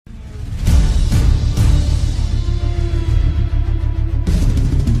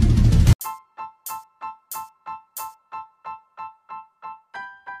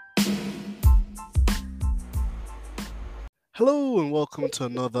Hello and welcome to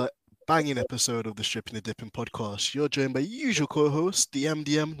another banging episode of the Stripping the Dipping podcast. You're joined by your usual co-host, the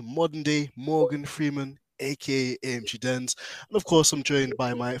MDM, the modern day Morgan Freeman, aka AMG Dens, and of course I'm joined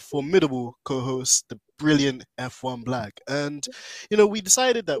by my formidable co-host, the brilliant F1 Black. And we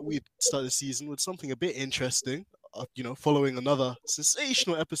decided that we'd start the season with something a bit interesting. Following another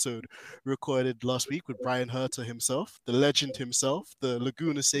sensational episode recorded last week with Brian Herter himself, the legend himself, the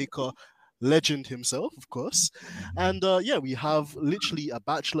Laguna Seca legend himself, of course. And yeah, we have literally a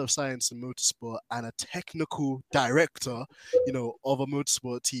Bachelor of Science in Motorsport and a technical director, of a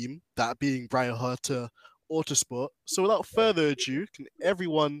motorsport team, that being Brian Harter Autosport. So without further ado, can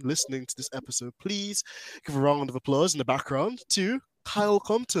everyone listening to this episode please give a round of applause in the background to Kyle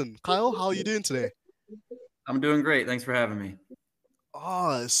Compton. Kyle, how are you doing today? I'm doing great. Thanks for having me.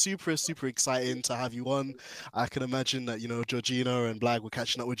 Oh, it's super, super exciting to have you on. I can imagine that, Georgina and Blag were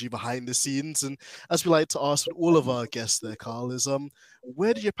catching up with you behind the scenes. And as we like to ask with all of our guests there, Carl, is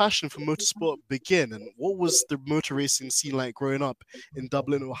where did your passion for motorsport begin? And what was the motor racing scene like growing up in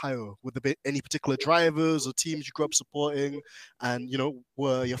Dublin, Ohio? Were there any particular drivers or teams you grew up supporting? And,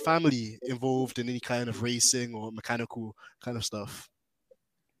 were your family involved in any kind of racing or mechanical kind of stuff?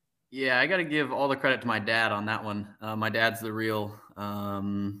 Yeah, I got to give all the credit to my dad on that one. My dad's the real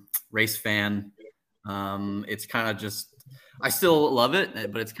race fan. It's kind of just, I still love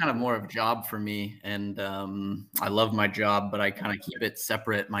it, but it's kind of more of a job for me. And I love my job, but I kind of keep it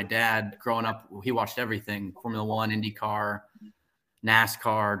separate. My dad, growing up, he watched everything: Formula One, IndyCar,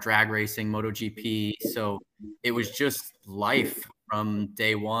 NASCAR, drag racing, MotoGP. So it was just life from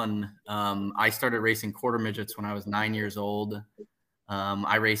day one. I started racing quarter midgets when I was 9 years old.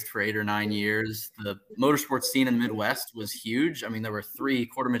 I raced for 8 or 9 years. The motorsports scene in the Midwest was huge. I mean, there were 3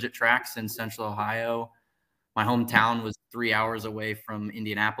 quarter midget tracks in Central Ohio. My hometown was 3 hours away from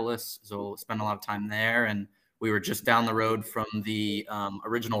Indianapolis, so spent a lot of time there. And we were just down the road from the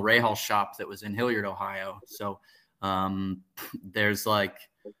original Rahal shop that was in Hilliard, Ohio. So there's like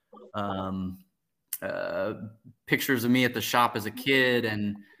pictures of me at the shop as a kid,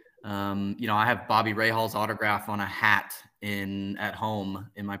 and I have Bobby Rahal's autograph on a hat at home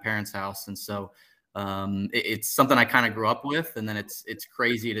in my parents' house, and so it's something I kind of grew up with. And then it's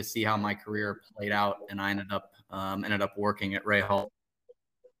crazy to see how my career played out, and I ended up working at Rahal.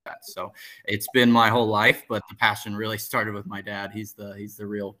 So it's been my whole life, but the passion really started with my dad. He's the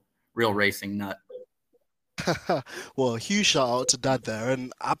real racing nut. Well, huge shout out to Dad there,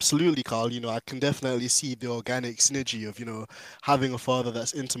 and absolutely, Carl. I can definitely see the organic synergy of having a father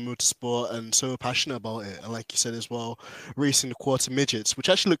that's into motorsport and so passionate about it, and like you said as well, racing the quarter midgets, which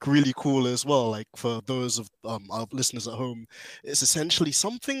actually look really cool as well. Like for those of our listeners at home, it's essentially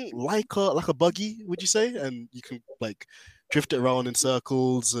something like a buggy, would you say? And you can like drift it around in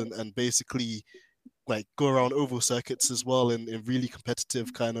circles and basically like go around oval circuits as well in really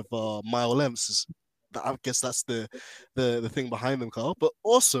competitive kind of mile lengths. I guess that's the thing behind them, Carl. But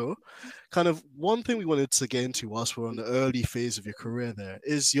also, kind of one thing we wanted to get into whilst we're on the early phase of your career there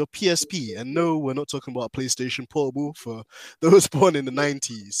is your PSP. And no, we're not talking about PlayStation Portable for those born in the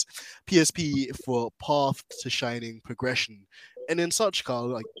 90s. PSP for Path to Shining Progression. And in such, Carl,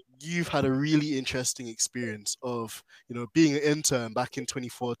 like you've had a really interesting experience of, being an intern back in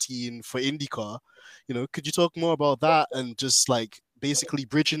 2014 for IndyCar. Could you talk more about that and just like basically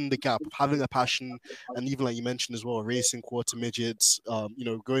bridging the gap of having a passion and even like you mentioned as well, racing quarter midgets,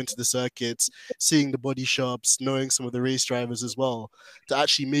 going to the circuits, seeing the body shops, knowing some of the race drivers as well, to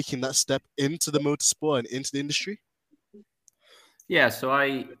actually making that step into the motorsport and into the industry? Yeah, so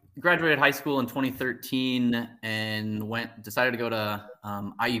I graduated high school in 2013 and decided to go to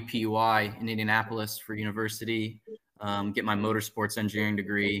IUPUI in Indianapolis for university, get my motorsports engineering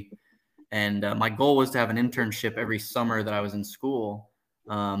degree. And my goal was to have an internship every summer that I was in school.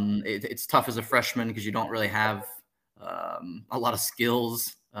 It's tough as a freshman because you don't really have a lot of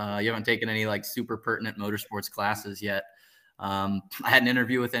skills. You haven't taken any like super pertinent motorsports classes yet. I had an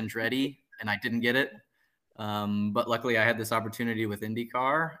interview with Andretti and I didn't get it. But luckily I had this opportunity with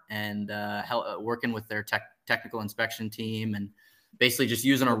IndyCar and working with their technical inspection team and basically just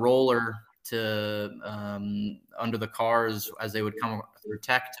using a roller to under the cars as they would come through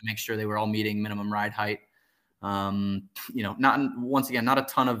tech to make sure they were all meeting minimum ride height. Not a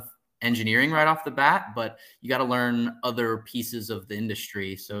ton of engineering right off the bat, but you got to learn other pieces of the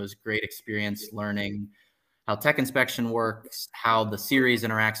industry. So it was a great experience learning how tech inspection works, how the series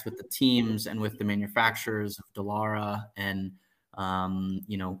interacts with the teams and with the manufacturers of Dallara, and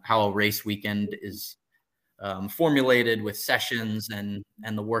how a race weekend is formulated with sessions and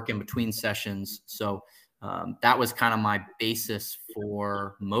the work in between sessions. So that was kind of my basis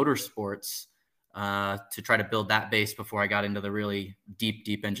for motorsports. to try to build that base before I got into the really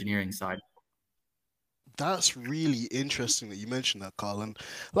deep engineering side. That's really interesting that you mentioned that, Carl. And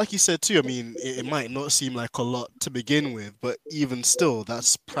like you said too, I mean, it might not seem like a lot to begin with, but even still,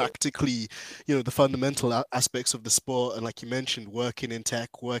 that's practically, the fundamental aspects of the sport. And like you mentioned, working in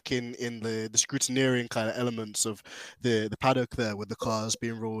tech, working in the scrutineering kind of elements of the paddock there with the cars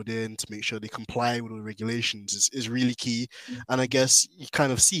being rolled in to make sure they comply with all the regulations is really key. And I guess you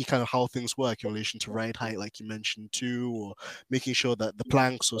kind of see kind of how things work in relation to ride height, like you mentioned too, or making sure that the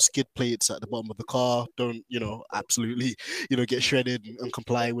planks or skid plates at the bottom of the car don't, absolutely, get shredded and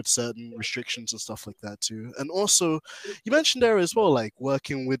comply with certain restrictions and stuff like that too. And also, you mentioned there as well, like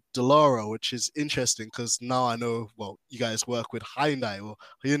working with Delara, which is interesting because now I know, well, you guys work with Hyundai or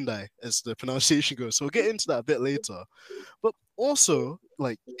Hyundai as the pronunciation goes. So we'll get into that a bit later. But also,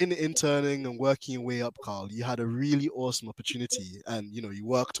 like in interning and working your way up, Carl, you had a really awesome opportunity, and you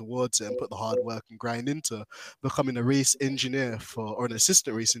worked towards it and put the hard work and grind into becoming a race engineer or an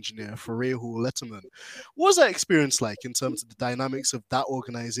assistant race engineer for Rahul Letterman. What was that experience like in terms of the dynamics of that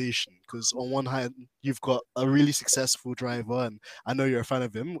organization? Because on one hand, you've got a really successful driver, and I know you're a fan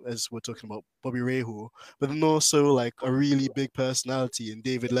of him, as we're talking about Bobby Rahul, but then also like a really big personality in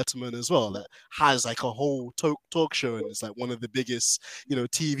David Letterman as well, that has like a whole talk show and is like one of the biggest,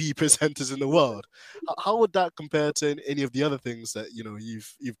 TV presenters in the world. How would that compare to any of the other things that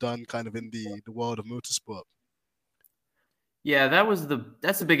you've done kind of in the world of motorsport? Yeah,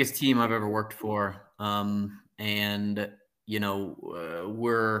 that's the biggest team I've ever worked for. And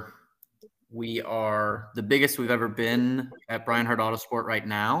we are the biggest we've ever been at Brian Hart Autosport right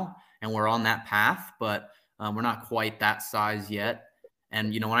now, and we're on that path, but we're not quite that size yet.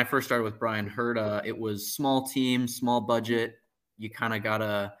 And when I first started with Brian Hurt, it was small team, small budget. You kind of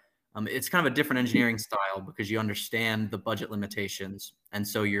gotta. It's kind of a different engineering style because you understand the budget limitations, and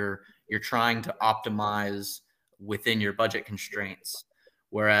so you're trying to optimize within your budget constraints.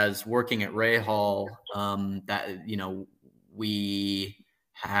 Whereas working at Ray Hall, that we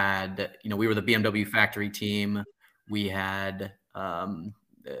had, we were the BMW factory team. We had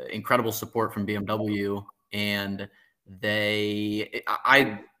incredible support from BMW, and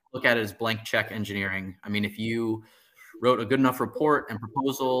I look at it as blank check engineering. I mean, if you wrote a good enough report and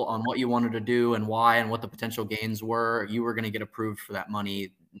proposal on what you wanted to do and why and what the potential gains were, you were going to get approved for that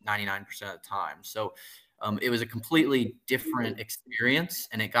money 99% of the time. So it was a completely different experience,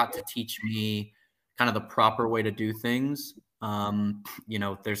 and it got to teach me kind of the proper way to do things.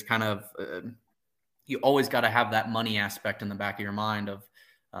 There's kind of you always got to have that money aspect in the back of your mind of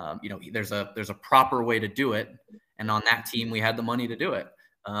there's a proper way to do it, and on that team we had the money to do it.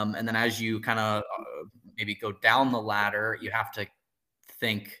 And then as you kind of maybe go down the ladder, you have to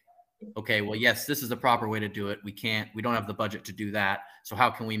think, okay, well, yes, this is the proper way to do it. We don't have the budget to do that. So how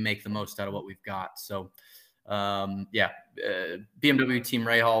can we make the most out of what we've got? So, BMW Team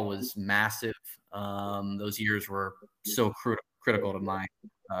Rahal was massive. Those years were so critical to my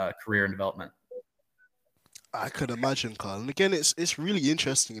career and development. I could imagine, Carl. And again, it's really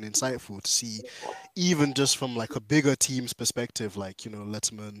interesting and insightful to see, even just from like a bigger team's perspective, like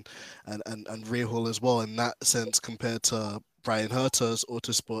Letterman and Ray Hall as well. In that sense, compared to Brian Herta's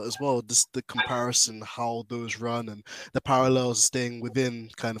Autosport as well, just the comparison, how those run, and the parallels staying within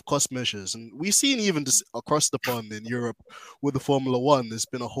kind of cost measures. And we've seen even just across the pond in Europe with the Formula One, there's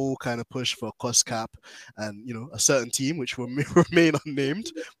been a whole kind of push for a cost cap, and a certain team which will remain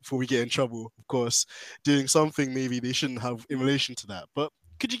unnamed before we get in trouble, of course, doing something maybe they shouldn't have in relation to that. But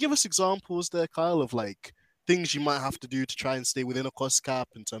could you give us examples there, Kyle, of like things you might have to do to try and stay within a cost cap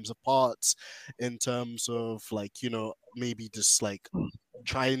in terms of parts, in terms of like, maybe just like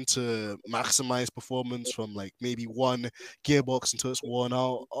trying to maximize performance from like maybe one gearbox until it's worn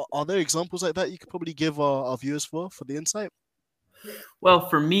out? Are there examples like that you could probably give our viewers for the insight? Well,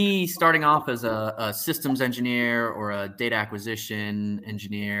 for me, starting off as a systems engineer or a data acquisition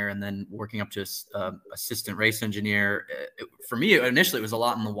engineer, and then working up to assistant race engineer, for me initially it was a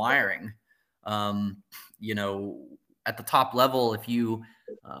lot in the wiring. Um, at the top level, if you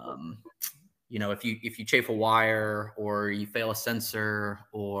if you chafe a wire or you fail a sensor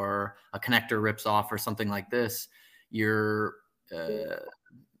or a connector rips off or something like this, you're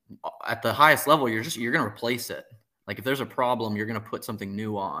at the highest level, you're going to replace it. Like if there's a problem, you're going to put something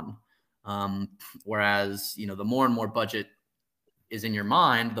new on. Whereas, the more and more budget is in your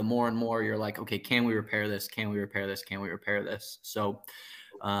mind, the more and more you're like, okay, can we repair this? Can we repair this? Can we repair this? So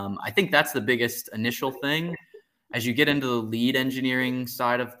I think that's the biggest initial thing. As you get into the lead engineering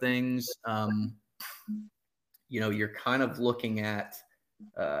side of things, you're kind of looking at,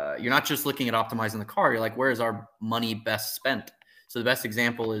 you're not just looking at optimizing the car. You're like, where is our money best spent? So the best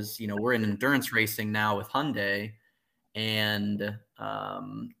example is, we're in endurance racing now with Hyundai, and I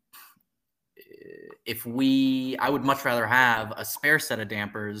would much rather have a spare set of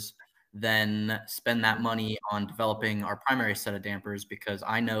dampers than spend that money on developing our primary set of dampers, because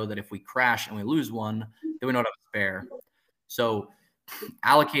I know that if we crash and we lose one, then we don't have a spare. So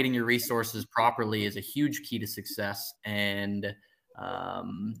allocating your resources properly is a huge key to success. And,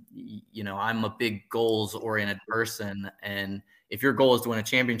 I'm a big goals oriented person. And if your goal is to win a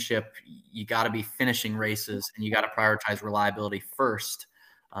championship, you got to be finishing races, and you got to prioritize reliability first.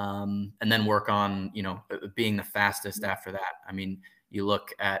 And then work on, being the fastest after that. I mean, you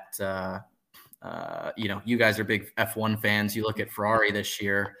look at, you guys are big F1 fans. You look at Ferrari this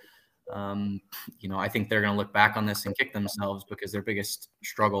year. I think they're going to look back on this and kick themselves, because their biggest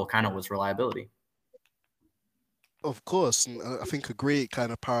struggle kind of was reliability. Of course, and I think a great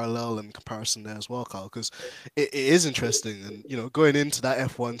kind of parallel and comparison there as well, Carl, because it is interesting. And going into that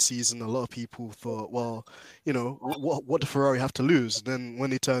F1 season, a lot of people thought, well, what do Ferrari have to lose? And then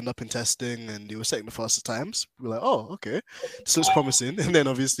when they turned up in testing and they were setting the fastest times, we were like, oh, okay, this looks promising. And then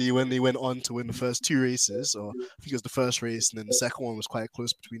obviously when they went on to win the first two races, or I think it was the first race, and then the second one was quite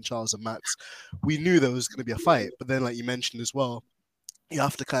close between Charles and Max, we knew there was going to be a fight. But then, like you mentioned as well, you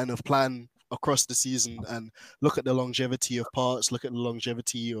have to kind of plan across the season and look at the longevity of parts, look at the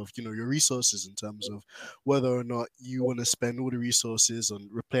longevity of your resources, in terms of whether or not you want to spend all the resources on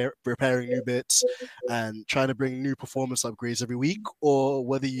repairing new bits and trying to bring new performance upgrades every week, or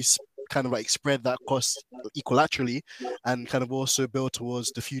whether you kind of like spread that cost equilaterally and kind of also build towards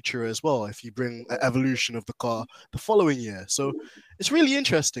the future as well, if you bring an evolution of the car the following year. So it's really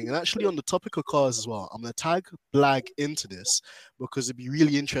interesting. And actually, on the topic of cars as well, I'm going to tag Blag into this, because it'd be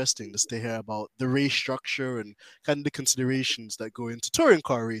really interesting just to hear about the race structure and kind of the considerations that go into touring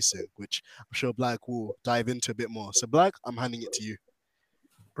car racing, which I'm sure Blag will dive into a bit more. So Blag, I'm handing it to you.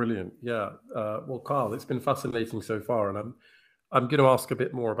 Brilliant. Yeah. Well, Carl, it's been fascinating so far, and I'm going to ask a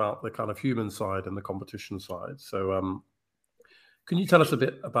bit more about the kind of human side and the competition side. So, can you tell us a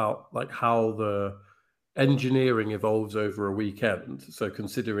bit about like how the engineering evolves over a weekend? So,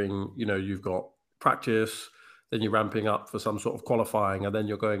 considering you've got practice, then you're ramping up for some sort of qualifying, and then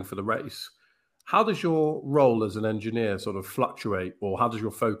you're going for the race. How does your role as an engineer sort of fluctuate, or how does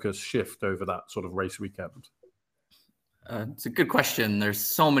your focus shift over that sort of race weekend? It's a good question. There's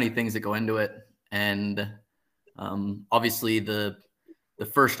so many things that go into it, and obviously the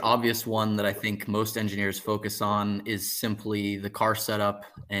first obvious one that I think most engineers focus on is simply the car setup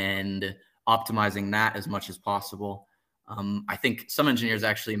and optimizing that as much as possible. I think some engineers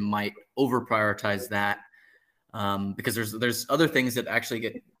actually might over prioritize that, because there's other things that actually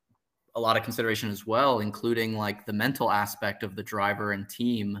get a lot of consideration as well, including like the mental aspect of the driver and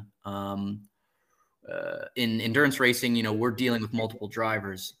team. In endurance racing, we're dealing with multiple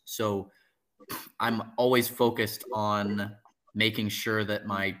drivers. So I'm always focused on making sure that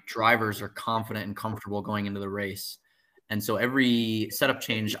my drivers are confident and comfortable going into the race. And so every setup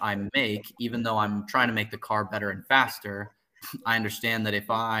change I make, even though I'm trying to make the car better and faster, I understand that if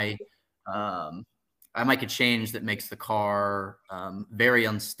I make a change that makes the car very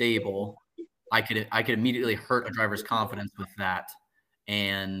unstable, I could immediately hurt a driver's confidence with that.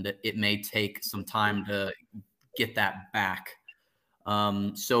 And it may take some time to get that back.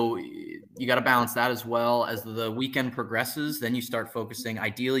 So you got to balance that as well. As the weekend progresses, then you start focusing.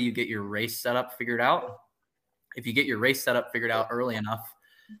 Ideally, you get your race setup figured out. If you get your race setup figured out early enough,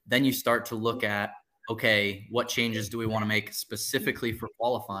 then you start to look at, okay, what changes do we want to make specifically for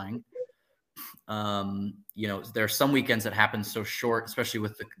qualifying? There are some weekends that happen so short, especially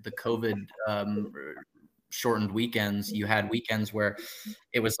with the COVID shortened weekends. You had weekends where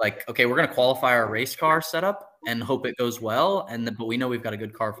it was like, okay, we're going to qualify our race car setup and hope it goes well. But we know we've got a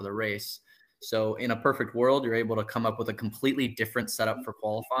good car for the race. So in a perfect world, you're able to come up with a completely different setup for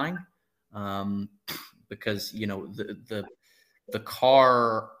qualifying. Because, the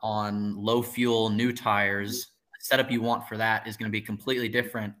car on low fuel, new tires, the setup you want for that is going to be completely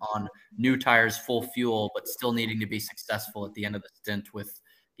different on new tires, full fuel, but still needing to be successful at the end of the stint with,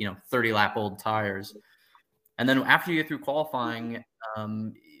 30 lap old tires. And then after you get through qualifying,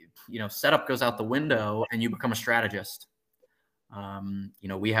 setup goes out the window and you become a strategist.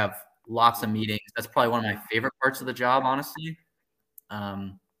 We have lots of meetings. That's probably one of my favorite parts of the job, honestly.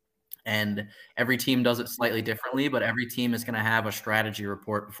 And every team does it slightly differently, but every team is going to have a strategy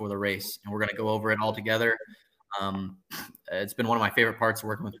report before the race, and we're going to go over it all together. It's been one of my favorite parts of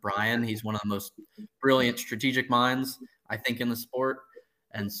working with Brian. He's one of the most brilliant strategic minds, I think, in the sport.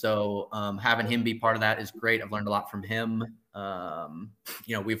 And so having him be part of that is great. I've learned a lot from him.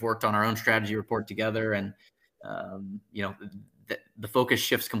 We've worked on our own strategy report together, and the focus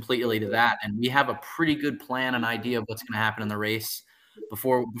shifts completely to that. And we have a pretty good plan and idea of what's going to happen in the race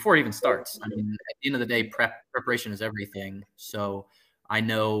before it even starts. I mean, at the end of the day, preparation is everything. So I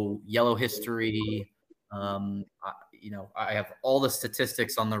know yellow history. I have all the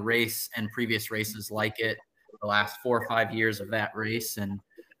statistics on the race and previous races like it, the last 4 or 5 years of that race. And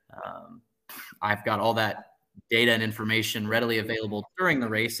I've got all that data and information readily available during the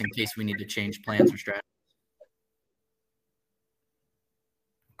race in case we need to change plans or strategies.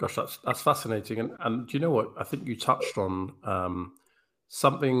 Gosh, that's fascinating. And do you know what? I think you touched on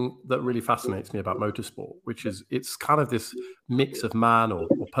something that really fascinates me about motorsport, which is it's kind of this mix of man or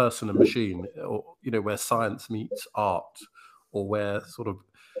person and machine, or where science meets art, or where sort of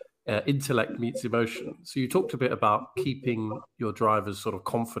intellect meets emotion. So you talked a bit about keeping your drivers sort of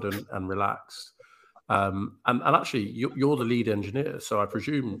confident and relaxed. And actually, you're the lead engineer, so I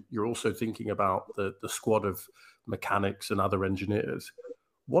presume you're also thinking about the squad of mechanics and other engineers.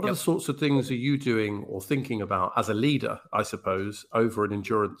 What are the sorts of things are you doing or thinking about as a leader, I suppose, over an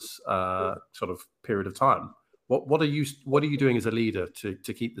endurance sort of period of time? What are you doing as a leader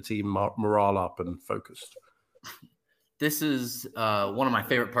to keep the team morale up and focused? This is one of my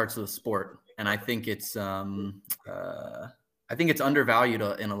favorite parts of the sport, and I think it's undervalued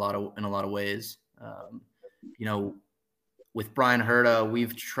in a lot of ways. With Brian Herta,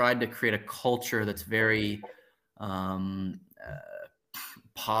 we've tried to create a culture that's very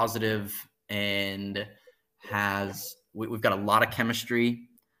positive, and we've got a lot of chemistry.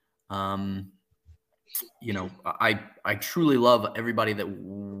 I truly love everybody that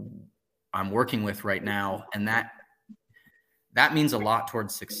I'm working with right now, and that means a lot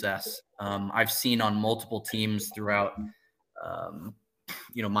towards success. I've seen on multiple teams throughout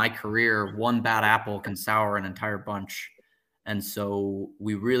my career, one bad apple can sour an entire bunch. And so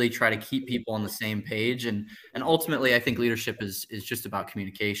we really try to keep people on the same page. And ultimately, I think leadership is just about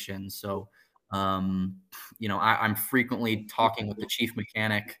communication. So, I'm frequently talking with the chief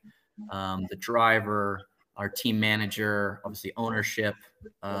mechanic, the driver, our team manager, obviously ownership.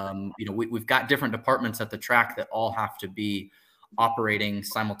 We've got different departments at the track that all have to be operating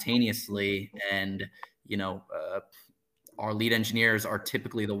simultaneously. And, our lead engineers are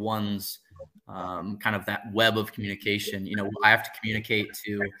typically the ones kind of that web of communication. I have to communicate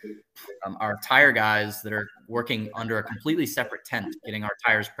to our tire guys that are working under a completely separate tent, getting our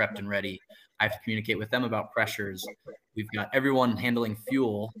tires prepped and ready. I have to communicate with them about pressures. We've got everyone handling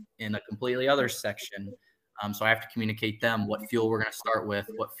fuel in a completely other section. So I have to communicate them what fuel we're going to start with,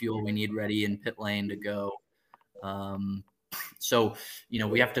 what fuel we need ready in pit lane to go. So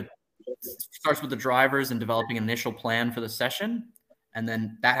we have to starts with the drivers and developing an initial plan for the session. And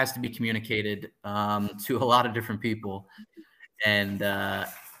then that has to be communicated to a lot of different people. And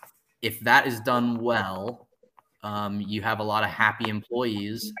if that is done well, you have a lot of happy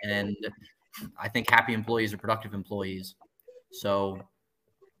employees. And I think happy employees are productive employees. So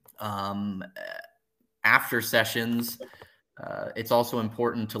after sessions, it's also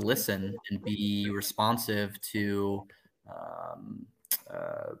important to listen and be responsive to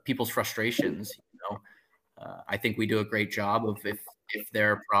people's frustrations. I think we do a great job of if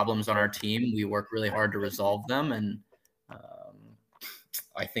there are problems on our team, we work really hard to resolve them. And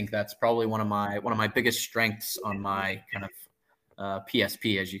I think that's probably one of my biggest strengths on my kind of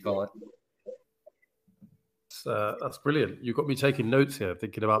PSP, as you call it. That's brilliant. You've got me taking notes here,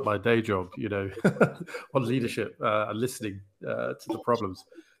 thinking about my day job, on leadership and listening to the problems.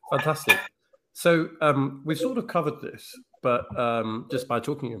 Fantastic. So we've sort of covered this, but just by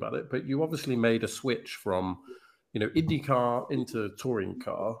talking about it, but you obviously made a switch from, IndyCar into touring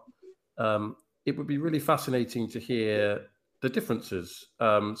car. It would be really fascinating to hear the differences.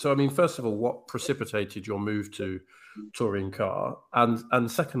 So, I mean, first of all, what precipitated your move to touring car? And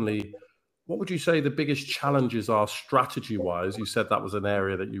secondly, what would you say the biggest challenges are strategy-wise? You said that was an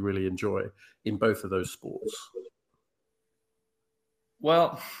area that you really enjoy in both of those sports.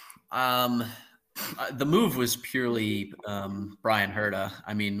 Well, the move was purely Brian Herta.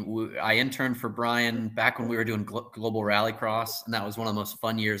 I mean, I interned for Brian back when we were doing global rallycross, and that was one of the most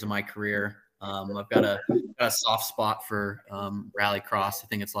fun years of my career. I've got a soft spot for rallycross. I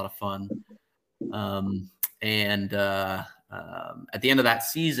think it's a lot of fun. And at the end of that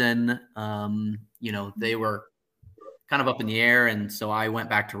season, they were kind of up in the air. And so I went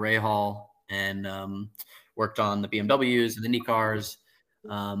back to Rahal and worked on the BMWs and Indy cars.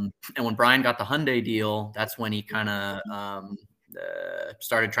 And when Brian got the Hyundai deal, that's when he kind of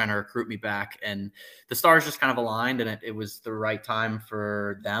started trying to recruit me back. And the stars just kind of aligned, and it was the right time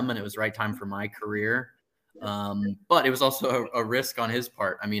for them, and it was the right time for my career. But it was also a risk on his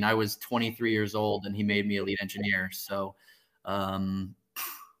part. I mean, I was 23 years old and he made me a lead engineer. So That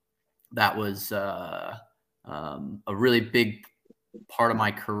was a really big part of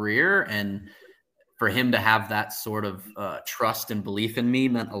my career, and for him to have that sort of trust and belief in me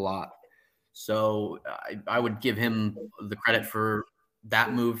meant a lot. So I would give him the credit for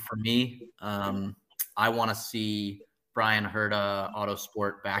that move for me. I want to see Brian Herta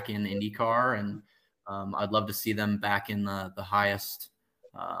Autosport back in IndyCar, and I'd love to see them back in the highest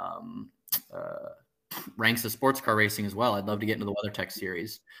ranks of sports car racing as well. I'd love to get into the WeatherTech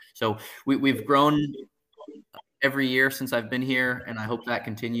series. So we've grown every year since I've been here, and I hope that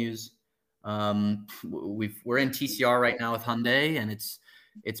continues. We're in TCR right now with Hyundai, and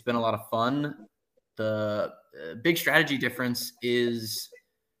it's been a lot of fun. The big strategy difference is,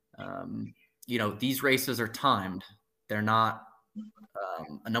 these races are timed. They're not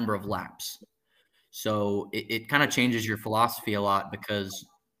a number of laps. So it kind of changes your philosophy a lot, because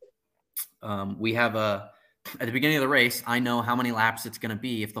we have at the beginning of the race, I know how many laps it's going to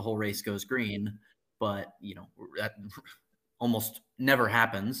be if the whole race goes green, but that almost never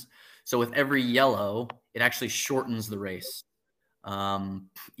happens. So with every yellow, it actually shortens the race. A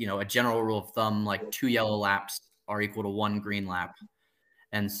general rule of thumb, like 2 yellow laps are equal to 1 green lap.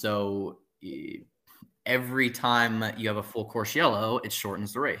 And so every time you have a full course yellow, it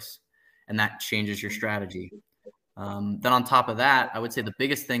shortens the race, and that changes your strategy. Then on top of that, I would say the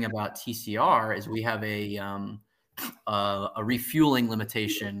biggest thing about TCR is we have a refueling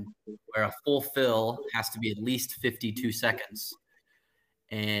limitation where a full fill has to be at least 52 seconds.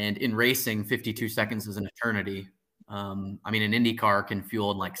 And in racing, 52 seconds is an eternity. An IndyCar can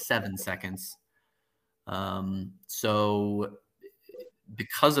fuel in like 7 seconds. So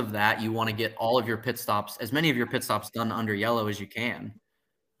because of that, you want to get all of your pit stops, as many of your pit stops done under yellow as you can.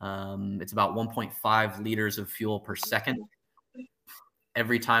 It's about 1.5 liters of fuel per second.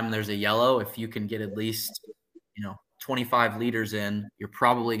 Every time there's a yellow, if you can get at least, 25 liters in, you're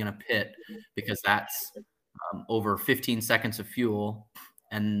probably going to pit, because that's over 15 seconds of fuel,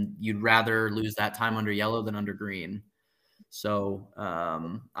 and you'd rather lose that time under yellow than under green. So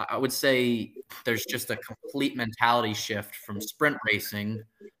I would say there's just a complete mentality shift from sprint racing.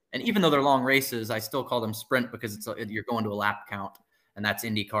 And even though they're long races, I still call them sprint, because you're going to a lap count, and that's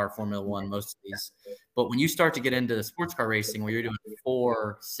IndyCar, Formula One, most of these. But when you start to get into the sports car racing, where you're doing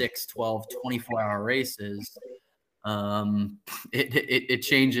 4, 6, 12, 24-hour races, it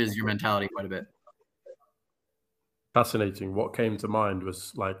changes your mentality quite a bit. Fascinating. What came to mind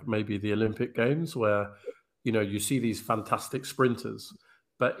was like maybe the Olympic Games, where you see these fantastic sprinters,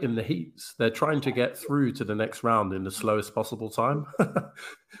 but in the heats, they're trying to get through to the next round in the slowest possible time.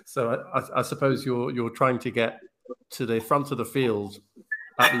 So I suppose you're trying to get to the front of the field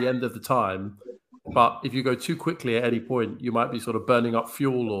at the end of the time, but if you go too quickly at any point, you might be sort of burning up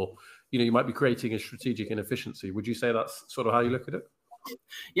fuel, or you might be creating a strategic inefficiency. Would you say that's sort of how you look at it?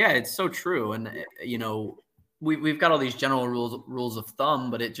 Yeah, it's so true. And we've got all these general rules of thumb,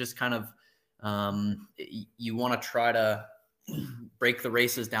 but it just kind of you want to try to break the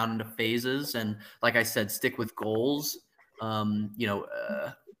races down into phases, and like I said, stick with goals.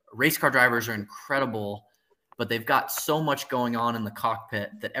 Race car drivers are incredible, but they've got so much going on in the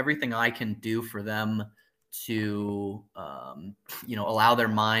cockpit that everything I can do for them to allow their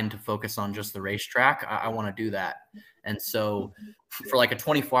mind to focus on just the racetrack, I want to do that. And so for like a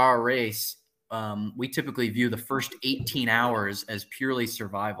 24-hour race, we typically view the first 18 hours as purely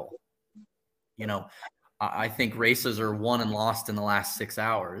survival. I think races are won and lost in the last 6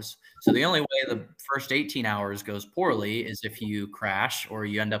 hours. So the only way the first 18 hours goes poorly is if you crash or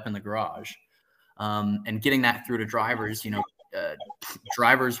you end up in the garage. And getting that through to drivers,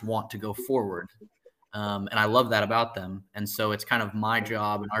 drivers want to go forward. And I love that about them. And so it's kind of my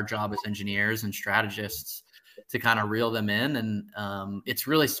job and our job as engineers and strategists to kind of reel them in. And it's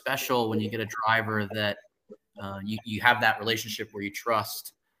really special when you get a driver that you have that relationship where you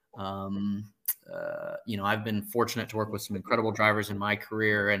trust. I've been fortunate to work with some incredible drivers in my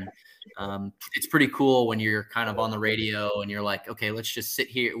career, and it's pretty cool when you're kind of on the radio and you're like, okay, let's just sit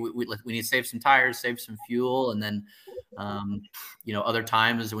here. We need to save some tires, save some fuel. And then, other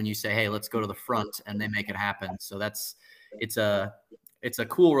times when you say, hey, let's go to the front, and they make it happen. So it's a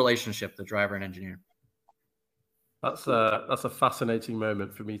cool relationship, the driver and engineer. That's a fascinating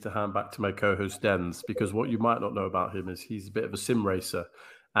moment for me to hand back to my co-host Dens, because what you might not know about him is he's a bit of a sim racer.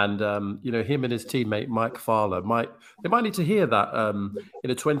 And, him and his teammate, Mike Fowler, they might need to hear that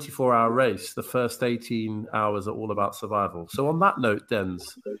in a 24-hour race, the first 18 hours are all about survival. So on that note,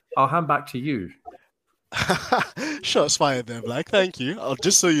 Dens, I'll hand back to you. Shots fired there, Black. Thank you.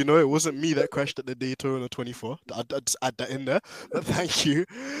 Just so you know, it wasn't me that crashed at the Daytona 24. I'd just add that in there. But thank you.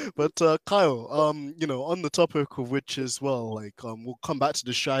 But Kyle, on the topic of which as well, like we'll come back to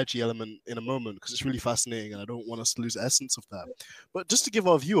the strategy element in a moment because it's really fascinating and I don't want us to lose the essence of that. But just to give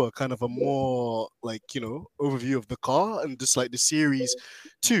our viewer kind of a more like, overview of the car and just like the series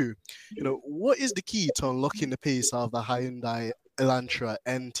too, what is the key to unlocking the pace out of the Hyundai Elantra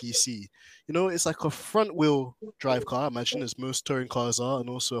NTC? It's like a front wheel drive car, I imagine, as most touring cars are, and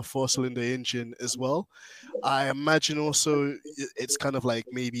also a four-cylinder engine as well. I imagine also it's kind of like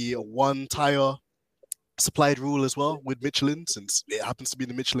maybe a one tire supplied rule as well with Michelin, since it happens to be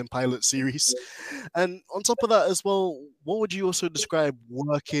the Michelin Pilot series. And on top of that as well, what would you also describe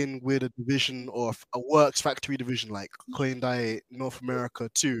working with a division or a works factory division like Hyundai North America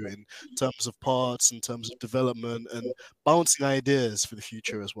too, in terms of parts, in terms of development, and bouncing ideas for the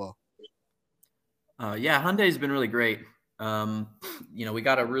future as well? Yeah, Hyundai's been really great. We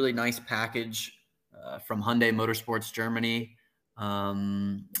got a really nice package from Hyundai Motorsports Germany.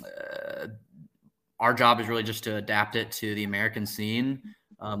 Our job is really just to adapt it to the American scene.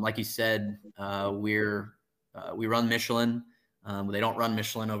 Like you said, we run Michelin. They don't run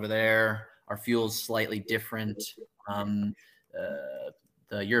Michelin over there. Our fuel's slightly different. The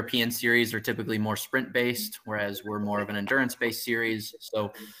European series are typically more sprint based, whereas we're more of an endurance based series.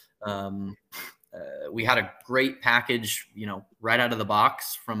 So we had a great package, right out of the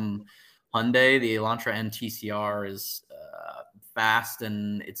box from Hyundai. The Elantra NTCR is fast,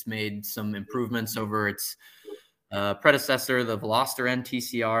 and it's made some improvements over its predecessor, the Veloster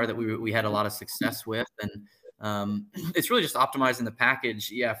NTCR, that we had a lot of success with. And it's really just optimizing the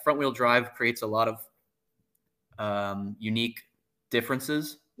package. Yeah, front wheel drive creates a lot of unique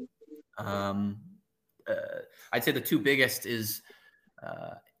differences. I'd say the two biggest is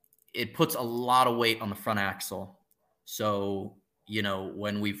it puts a lot of weight on the front axle. So,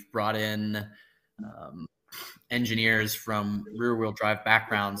 when we've brought in engineers from rear wheel drive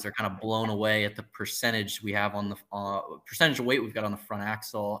backgrounds, they're kind of blown away at the percentage we have on the percentage of weight we've got on the front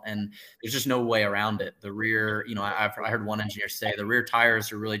axle. And there's just no way around it. The rear, I heard one engineer say the rear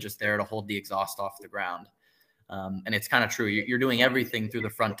tires are really just there to hold the exhaust off the ground. And it's kind of true. You're doing everything through the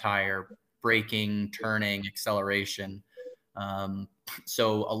front tire: braking, turning, acceleration.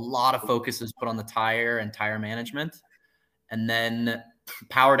 So a lot of focus is put on the tire and tire management. And then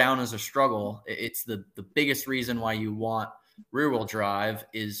power down is a struggle. It's the biggest reason why you want rear wheel drive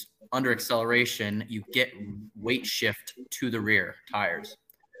is under acceleration, you get weight shift to the rear tires.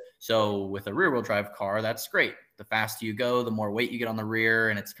 So with a rear wheel drive car, that's great. The faster you go, the more weight you get on the rear,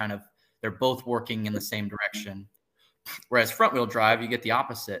 and it's kind of, they're both working in the same direction. Whereas front wheel drive, you get the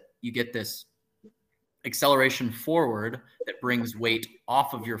opposite. You get this acceleration forward that brings weight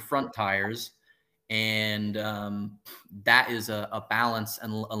off of your front tires. And that is a balance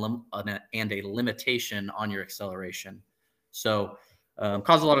and a limitation on your acceleration. So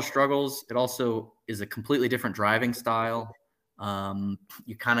caused a lot of struggles. It also is a completely different driving style.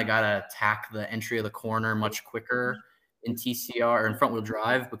 You kind of got to attack the entry of the corner much quicker in TCR or in front wheel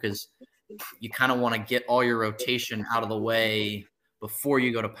drive, because you kind of want to get all your rotation out of the way before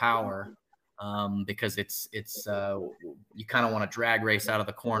you go to power. Because it's you kind of want to drag race out of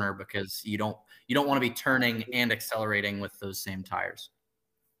the corner, because you don't want to be turning and accelerating with those same tires.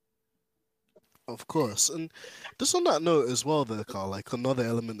 Of course. And just on that note as well there, Carl, like another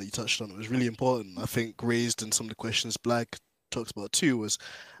element that you touched on that was really important, I think raised in some of the questions Black talks about too, was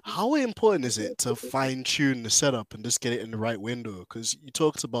how important is it to fine tune the setup and just get it in the right window? Because you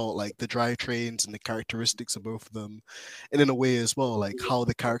talked about like the drivetrains and the characteristics of both of them, and in a way as well, like how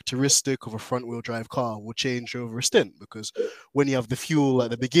the characteristic of a front wheel drive car will change over a stint. Because when you have the fuel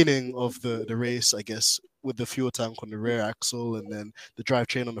at the beginning of the race, I guess with the fuel tank on the rear axle and then the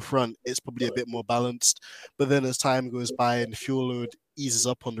drivetrain on the front, it's probably a bit more balanced. But then as time goes by and the fuel load eases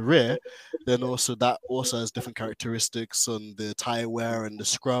up on the rear, then also that also has different characteristics on the tire wear and the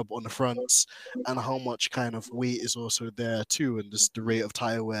scrub on the fronts, and how much kind of weight is also there too, and just the rate of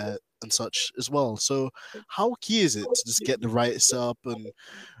tire wear and such as well. So how key is it to just get the right setup, and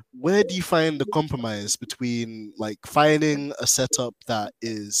where do you find the compromise between like finding a setup that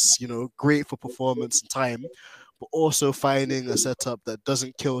is, great for performance and time, but also finding a setup that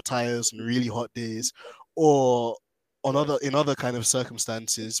doesn't kill tires on really hot days, or in other kind of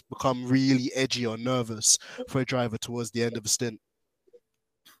circumstances become really edgy or nervous for a driver towards the end of a stint?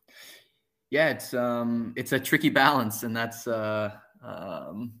 Yeah, it's a tricky balance, and that's kind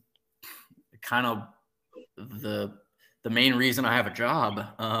of the main reason I have a job.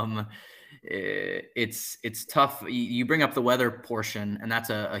 it's tough. You bring up the weather portion, and that's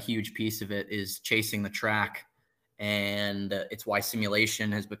a huge piece of it, is chasing the track. And it's why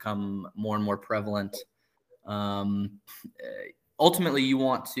simulation has become more and more prevalent. Ultimately, you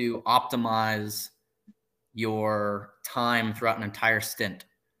want to optimize your time throughout an entire stint,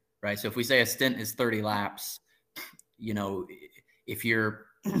 right? So if we say a stint is 30 laps, if you're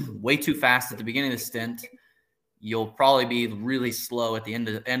way too fast at the beginning of the stint, you'll probably be really slow at the end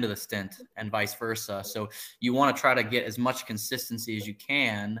of the stint, and vice versa. So you want to try to get as much consistency as you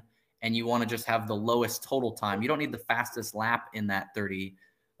can, and you want to just have the lowest total time. You don't need the fastest lap in that 30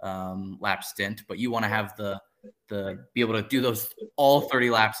 lap stint, but you want to have be able to do those all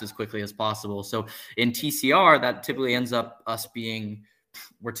 30 laps as quickly as possible. So in TCR, that typically ends up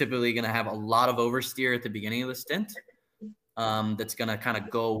we're typically going to have a lot of oversteer at the beginning of the stint. That's going to kind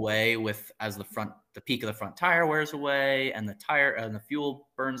of go away as the peak of the front tire wears away and the fuel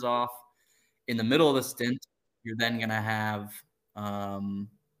burns off. In the middle of the stint, you're then going to have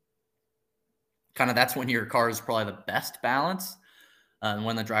that's when your car is probably the best balance, and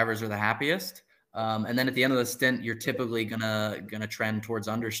when the drivers are the happiest. And then at the end of the stint, you're typically gonna trend towards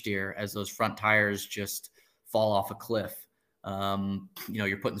understeer as those front tires just fall off a cliff.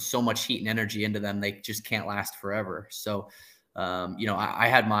 You're putting so much heat and energy into them, they just can't last forever. So, I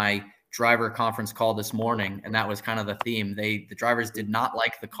had my driver conference call this morning, and that was kind of the theme. The drivers did not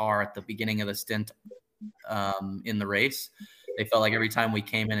like the car at the beginning of the stint in the race. They felt like every time we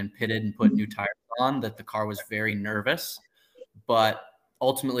came in and pitted and put new tires on, that the car was very nervous. But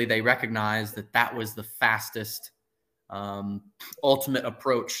ultimately, they recognized that was the fastest ultimate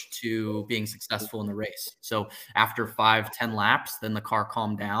approach to being successful in the race. So after 5-10 laps, then the car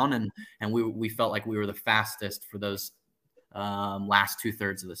calmed down, and we felt like we were the fastest for those last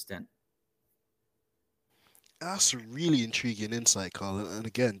 2/3 of the stint. That's a really intriguing insight, Carl. And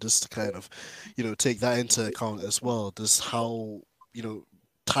again, just to kind of, take that into account as well, just how,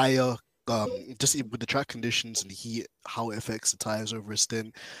 tire, just with the track conditions and the heat, how it affects the tires over a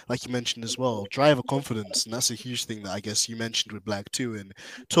stint. Like you mentioned as well, driver confidence. And that's a huge thing that I guess you mentioned with Black too. And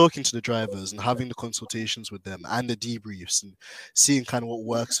talking to the drivers and having the consultations with them and the debriefs and seeing kind of what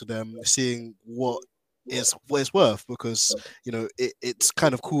works for them, seeing what it's worth, because it's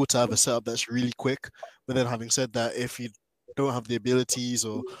kind of cool to have a setup that's really quick. But then having said that, if you don't have the abilities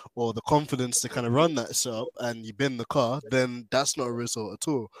or the confidence to kind of run that setup and you bend the car, then that's not a result at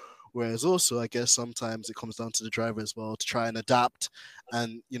all. Whereas also, I guess sometimes it comes down to the driver as well to try and adapt.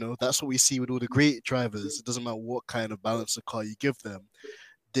 And, that's what we see with all the great drivers. It doesn't matter what kind of balance of car you give them.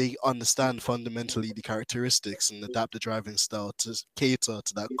 They understand fundamentally the characteristics and adapt the driving style to cater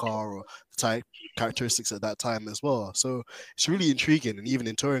to that car or the type characteristics at that time as well. So it's really intriguing. And even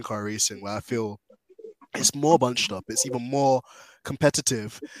in touring car racing, where I feel it's more bunched up, it's even more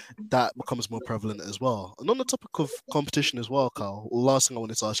competitive, that becomes more prevalent as well. And on the topic of competition as well, Carl, last thing I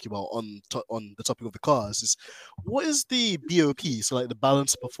wanted to ask you about on the topic of the cars is, what is the BOP, so like the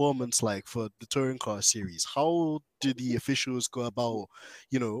balance of performance, like for the touring car series? How do the officials go about,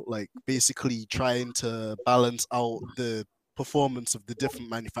 like basically trying to balance out the performance of the different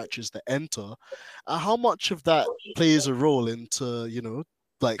manufacturers that enter? How much of that plays a role into,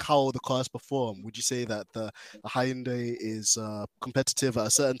 like how the cars perform? Would you say that the Hyundai is competitive at a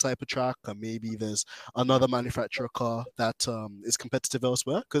certain type of track, and maybe there's another manufacturer car that is competitive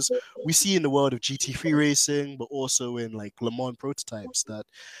elsewhere? Because we see in the world of GT3 racing, but also in like Le Mans prototypes, that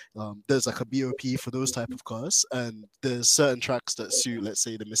there's like a BOP for those type of cars, and there's certain tracks that suit, let's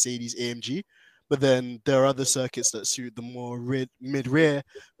say, the Mercedes AMG. But then there are other circuits that suit the more mid-rear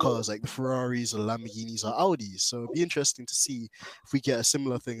cars, like the Ferraris or Lamborghinis or Audis. So it'd be interesting to see if we get a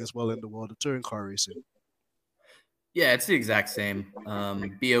similar thing as well in the world of touring car racing. Yeah, it's the exact same.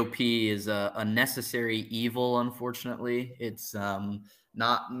 BOP is a necessary evil, unfortunately. It's not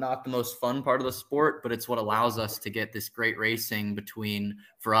the most fun part of the sport, but it's what allows us to get this great racing between,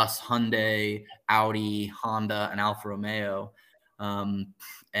 for us, Hyundai, Audi, Honda, and Alfa Romeo.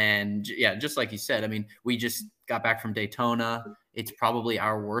 And yeah, just like you said, I mean, we just got back from Daytona. It's probably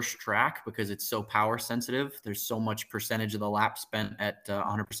our worst track because it's so power sensitive. There's so much percentage of the lap spent at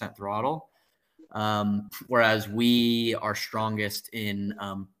 100% throttle. Whereas we are strongest in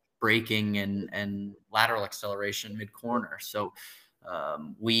braking and lateral acceleration mid-corner. So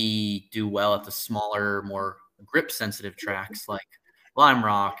we do well at the smaller, more grip-sensitive tracks like Lime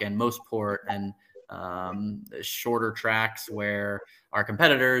Rock and Mostport, and shorter tracks where our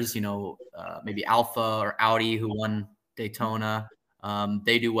competitors, maybe Alpha or Audi, who won Daytona,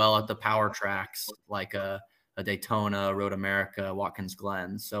 they do well at the power tracks like a Daytona, Road America, Watkins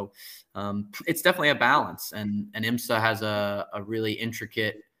Glen. So it's definitely a balance, and IMSA has a really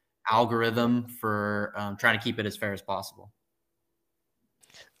intricate algorithm for trying to keep it as fair as possible.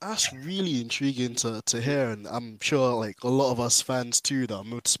 That's really intriguing to hear, and I'm sure like a lot of us fans too that are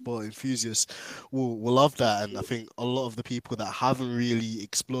motorsport enthusiasts will love that. And I think a lot of the people that haven't really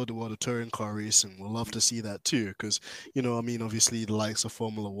explored the world of touring car racing will love to see that too. Because, I mean, obviously the likes of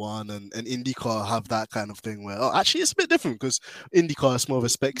Formula One and IndyCar have that kind of thing where, oh, actually it's a bit different because IndyCar is more of a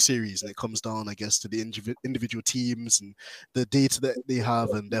spec series and it comes down, I guess, to the individual teams and the data that they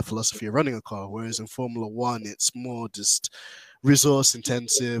have and their philosophy of running a car. Whereas in Formula One, it's more just resource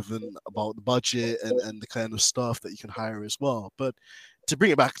intensive and about the budget and the kind of staff that you can hire as well. But to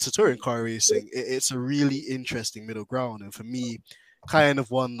bring it back to touring car racing, it's a really interesting middle ground. And for me, kind of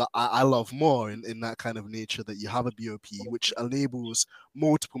one that I love more in that kind of nature that you have a BOP, which enables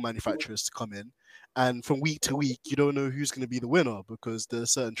multiple manufacturers to come in. And from week to week, you don't know who's going to be the winner because there are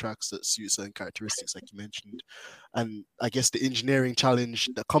certain tracks that suit certain characteristics, like you mentioned. And I guess the engineering challenge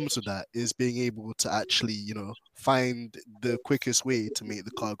that comes with that is being able to actually, find the quickest way to make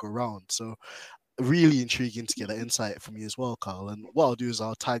the car go round. So really intriguing to get that insight from you as well, Carl. And what I'll do is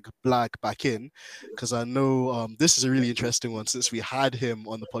I'll tag Blag back in because I know this is a really interesting one since we had him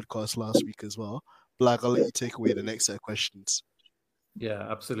on the podcast last week as well. Blag, I'll let you take away the next set of questions.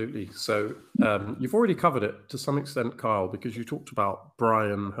 Yeah, absolutely. So you've already covered it to some extent, Kyle, because you talked about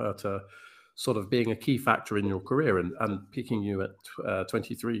Brian Herter sort of being a key factor in your career and picking you at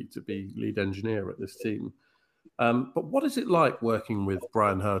 23 to be lead engineer at this team. But what is it like working with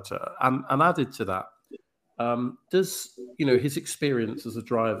Brian Herter? And added to that, does his experience as a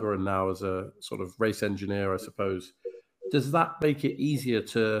driver and now as a sort of race engineer, I suppose, does that make it easier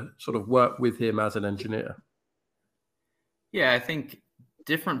to sort of work with him as an engineer? Yeah, I think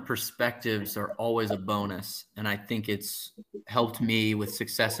different perspectives are always a bonus. And I think it's helped me with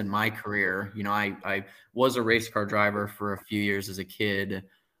success in my career. I was a race car driver for a few years as a kid.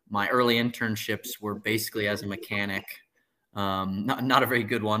 My early internships were basically as a mechanic. Not a very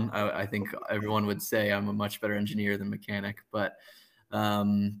good one. I think everyone would say I'm a much better engineer than mechanic, but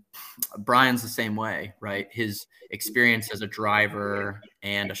Brian's the same way, right? His experience as a driver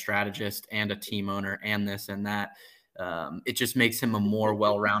and a strategist and a team owner and this and that, it just makes him a more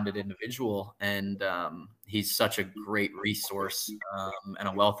well-rounded individual. And he's such a great resource and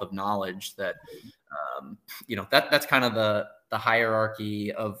a wealth of knowledge that, that's kind of the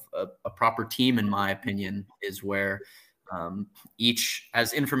hierarchy of a proper team, in my opinion, is where each,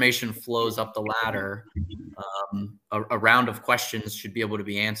 as information flows up the ladder, a round of questions should be able to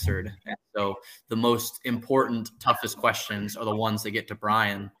be answered. And so the most important, toughest questions are the ones that get to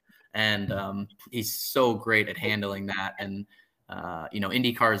Brian. And he's so great at handling that. And,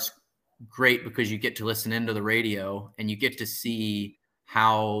 IndyCar is great because you get to listen into the radio and you get to see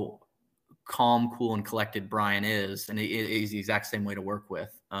how calm, cool, and collected Brian is. And he's the exact same way to work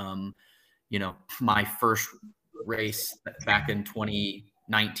with. My first race back in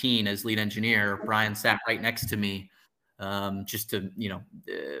 2019 as lead engineer, Brian sat right next to me just to,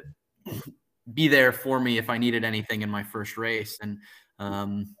 be there for me if I needed anything in my first race. And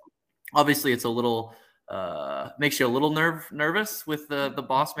obviously it's a little makes you a little nervous with the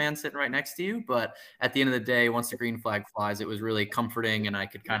boss man sitting right next to you. But at the end of the day, once the green flag flies, it was really comforting, and I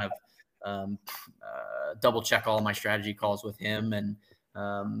could kind of double check all my strategy calls with him. And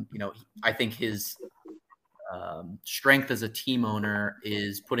I think his strength as a team owner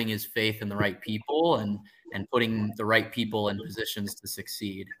is putting his faith in the right people and putting the right people in positions to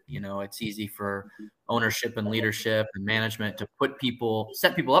succeed. It's easy for ownership and leadership and management to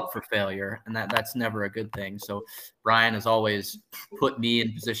set people up for failure, and that's never a good thing. So Brian has always put me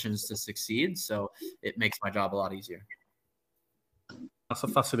in positions to succeed, so it makes my job a lot easier. That's a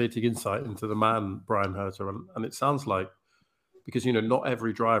fascinating insight into the man, Brian Herter, and it sounds like, because not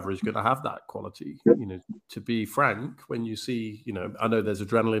every driver is going to have that quality. To be frank, when you see, I know there's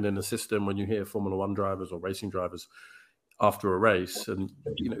adrenaline in the system when you hear Formula One drivers or racing drivers after a race, and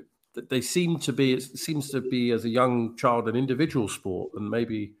it seems to be as a young child an individual sport, and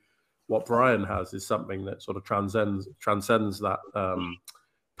maybe what Brian has is something that sort of transcends that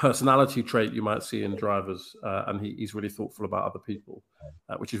personality trait you might see in drivers, and he's really thoughtful about other people,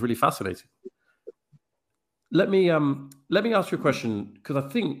 which is really fascinating. Let me ask you a question, because I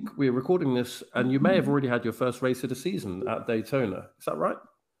think we're recording this and you may have already had your first race of the season at Daytona. Is that right?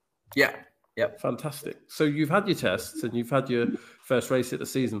 Yeah. Yep. Fantastic. So you've had your tests and you've had your first race of the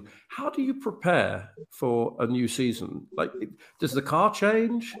season. How do you prepare for a new season? Like, does the car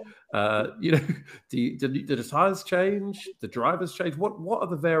change? Do the tires change? The drivers change? What are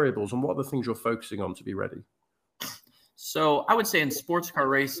the variables and what are the things you're focusing on to be ready? So I would say in sports car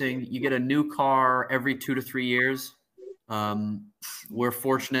racing, you get a new car every 2 to 3 years. We're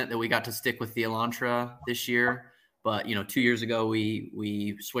fortunate that we got to stick with the Elantra this year, but 2 years ago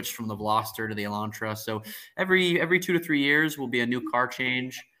we switched from the Veloster to the Elantra. So every 2 to 3 years will be a new car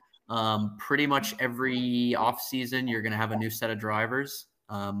change. Pretty much every off season you're going to have a new set of drivers.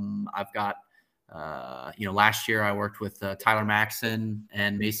 I've got last year I worked with Tyler Maxson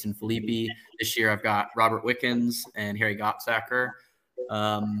and Mason Filippi. This year I've got Robert Wickens and Harry Gottsacker.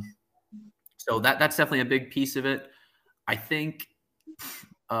 So that's definitely a big piece of it. I think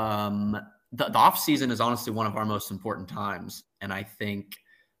the off season is honestly one of our most important times, and I think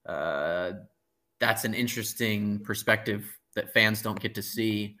that's an interesting perspective that fans don't get to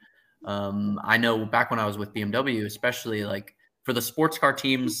see. I know back when I was with BMW, especially like for the sports car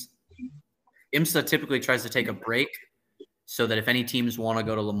teams, IMSA typically tries to take a break so that if any teams want to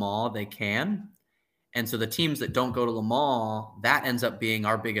go to Le Mans, they can. And so the teams that don't go to Le Mans, that ends up being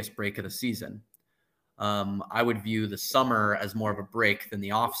our biggest break of the season. I would view the summer as more of a break than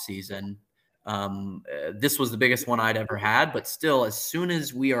the off season. This was the biggest one I'd ever had, but still, as soon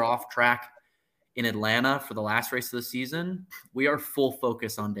as we are off track in Atlanta for the last race of the season, we are full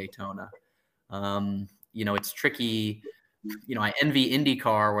focus on Daytona. It's tricky. I envy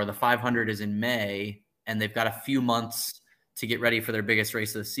IndyCar where the 500 is in May and they've got a few months to get ready for their biggest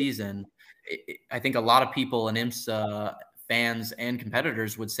race of the season. I think a lot of people in IMSA, fans and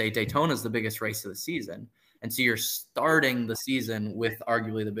competitors, would say Daytona is the biggest race of the season. And so you're starting the season with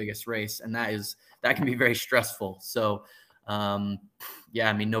arguably the biggest race. And that can be very stressful. So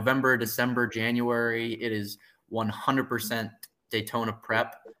November, December, January, it is 100% Daytona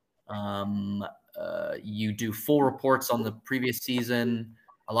prep. You do full reports on the previous season,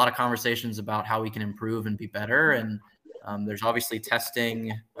 a lot of conversations about how we can improve and be better. And there's obviously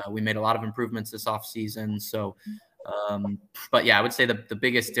testing. We made a lot of improvements this off season. So, but yeah, I would say the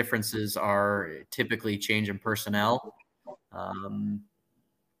biggest differences are typically change in personnel.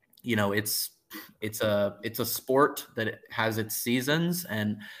 It's a sport that has its seasons,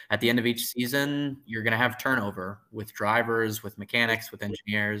 and at the end of each season, you're going to have turnover with drivers, with mechanics, with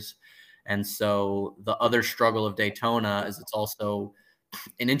engineers. And so the other struggle of Daytona is it's also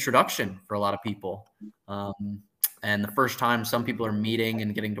an introduction for a lot of people. And the first time some people are meeting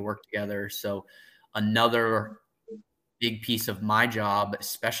and getting to work together. So another big piece of my job,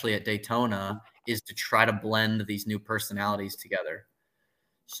 especially at Daytona, is to try to blend these new personalities together.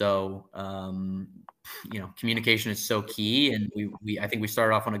 So, communication is so key, and I think we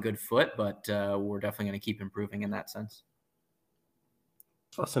started off on a good foot, but we're definitely going to keep improving in that sense.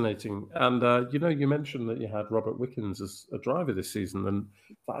 Fascinating. And, you mentioned that you had Robert Wickens as a driver this season, and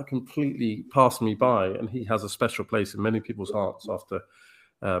that completely passed me by. And he has a special place in many people's hearts after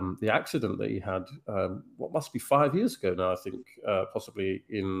the accident that he had, what must be 5 years ago now, I think, possibly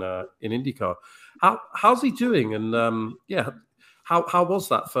in IndyCar. How's he doing? And, how was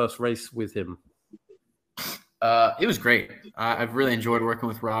that first race with him? It was great. I've really enjoyed working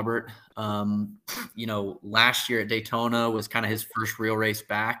with Robert. Last year at Daytona was kind of his first real race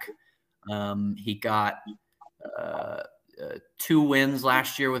back. He got 2 wins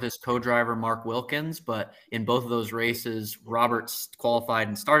last year with his co-driver, Mark Wilkins, but in both of those races, Robert qualified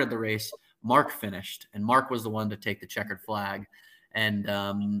and started the race. Mark finished, and Mark was the one to take the checkered flag. And,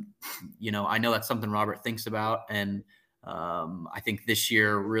 I know that's something Robert thinks about. And I think this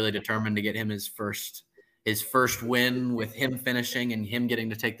year really determined to get him his first win with him finishing and him getting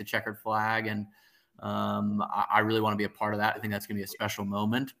to take the checkered flag. And I really want to be a part of that. I think that's going to be a special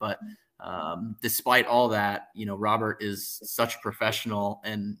moment. But despite all that, Robert is such a professional,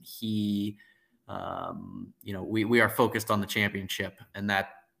 and he, we are focused on the championship, and that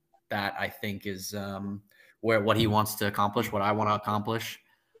I think is what he wants to accomplish, what I want to accomplish.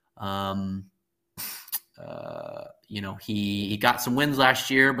 He got some wins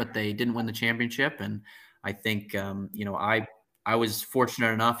last year, but they didn't win the championship. And I think, I was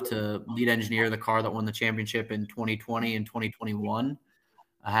fortunate enough to lead engineer the car that won the championship in 2020 and 2021.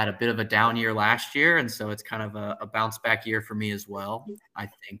 I had a bit of a down year last year, and so it's kind of a bounce back year for me as well. I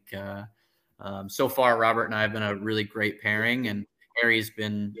think so far, Robert and I have been a really great pairing, and Harry's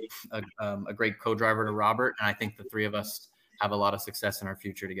been a great co-driver to Robert, and I think the three of us have a lot of success in our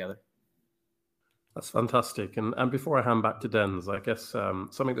future together. That's fantastic. And before I hand back to Denz, I guess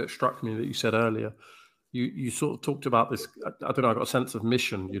something that struck me that you said earlier, you sort of talked about this, I don't know, I got a sense of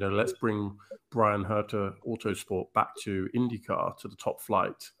mission, let's bring Brian Herter Autosport back to IndyCar, to the top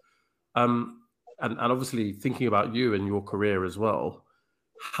flight. And obviously thinking about you and your career as well,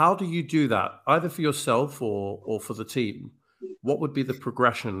 how do you do that, either for yourself or for the team? What would be the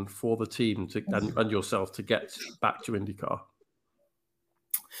progression for the team and yourself to get back to IndyCar?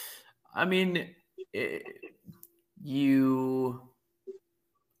 I mean, we've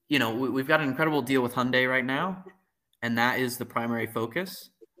got an incredible deal with Hyundai right now, and that is the primary focus.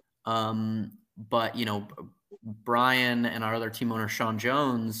 But Brian and our other team owner Sean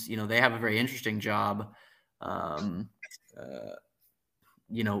Jones, they have a very interesting job.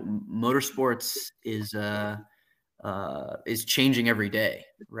 Motorsports is changing every day,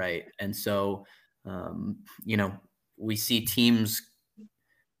 right? And so, we see teams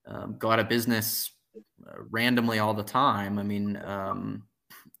go out of business randomly all the time. I mean,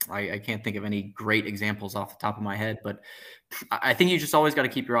 I can't think of any great examples off the top of my head, but I think you just always got to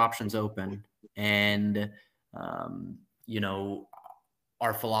keep your options open. And,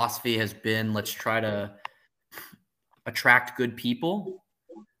 our philosophy has been, let's try to attract good people,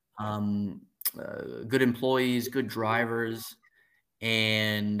 good employees, good drivers,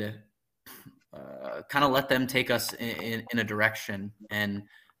 and kind of let them take us in a direction. And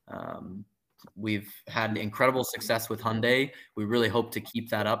we've had incredible success with Hyundai. We really hope to keep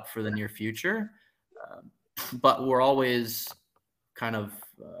that up for the near future. But we're always kind of,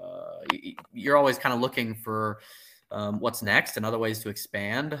 you're always kind of looking for what's next and other ways to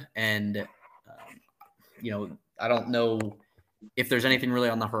expand. And, I don't know if there's anything really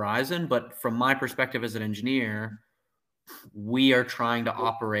on the horizon, but from my perspective as an engineer, we are trying to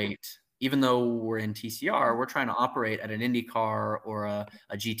operate, even though we're in TCR, we're trying to operate at an IndyCar or a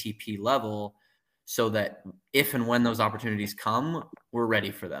GTP level so that if and when those opportunities come, we're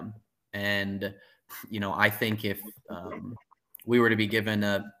ready for them. And, I think if we were to be given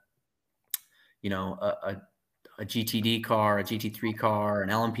a GTD car, a GT3 car, an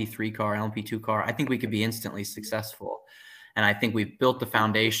LMP3 car, LMP2 car, I think we could be instantly successful. And I think we've built the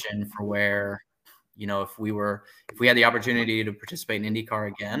foundation for where, if we had the opportunity to participate in IndyCar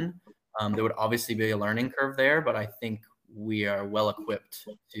again, there would obviously be a learning curve there, but I think we are well equipped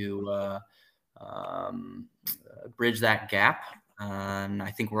to bridge that gap. And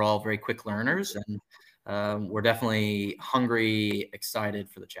I think we're all very quick learners, and we're definitely hungry, excited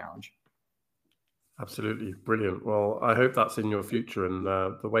for the challenge. Absolutely. Brilliant. Well, I hope that's in your future. And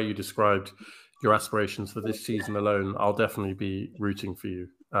the way you described your aspirations for this season alone, I'll definitely be rooting for you.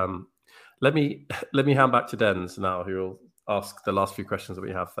 Let me hand back to Denz now, who will ask the last few questions that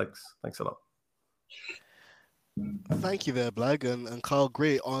we have. Thanks a lot. Thank you there, Blag, and Carl.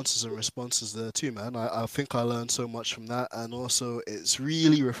 Great answers and responses there too, man. I think I learned so much from that, and also it's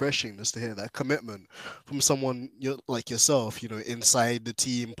really refreshing just to hear that commitment from someone like yourself, inside the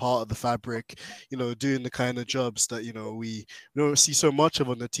team, part of the fabric, doing the kind of jobs that we don't see so much of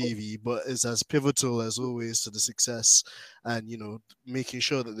on the TV, but is as pivotal as always to the success and making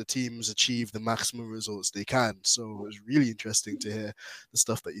sure that the teams achieve the maximum results they can. So it was really interesting to hear the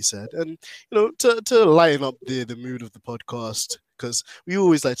stuff that you said, and to lighten up the mood of the podcast, because we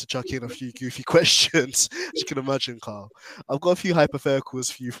always like to chuck in a few goofy questions, as you can imagine, Carl. I've got a few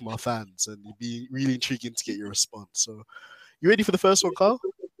hypotheticals for you from our fans, and it'd be really intriguing to get your response. So, you ready for the first one, Carl?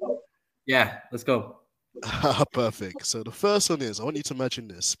 Yeah, let's go. Perfect. So the first one is, I want you to imagine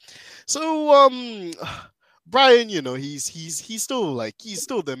this. So, Brian, he's still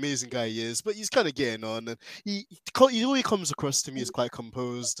the amazing guy he is, but he's kind of getting on, and he always comes across to me as quite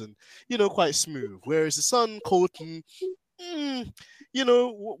composed and quite smooth. Whereas his son Colton,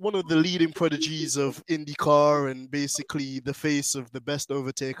 one of the leading prodigies of IndyCar and basically the face of the best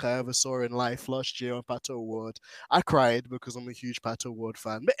overtake I ever saw in life last year on Pato Award. I cried because I'm a huge Pato Award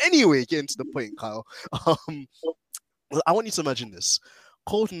fan. But anyway, getting to the point, Kyle. I want you to imagine this.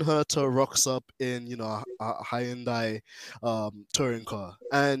 Colton Herta rocks up in, a Hyundai touring car.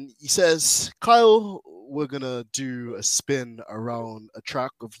 And he says, Kyle, we're going to do a spin around a track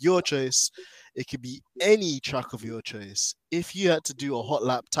of your choice. It could be any track of your choice. If you had to do a hot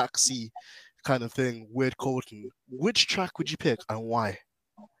lap taxi kind of thing with Colton, which track would you pick and why?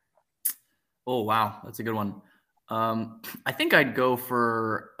 Oh, wow. That's a good one. I think I'd go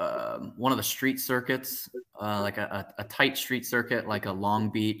for one of the street circuits, like a tight street circuit, like a Long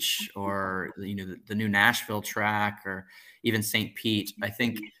Beach or the new Nashville track, or even St. Pete. I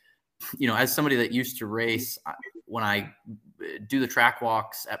think as somebody that used to race, when I do the track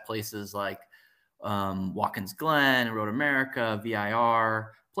walks at places like Watkins Glen, Road America,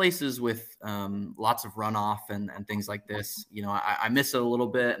 VIR, places with lots of runoff and things like this, I miss it a little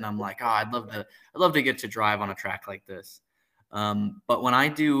bit, and I'm like, I'd love to get to drive on a track like this. But when I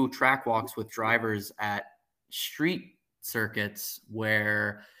do track walks with drivers at street circuits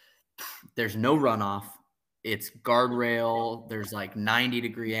where there's no runoff, it's guardrail, there's like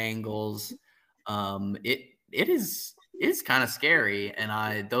 90-degree angles, it is kind of scary.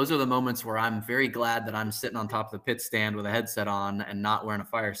 And those are the moments where I'm very glad that I'm sitting on top of the pit stand with a headset on and not wearing a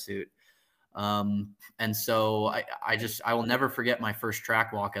fire suit. And so I will never forget my first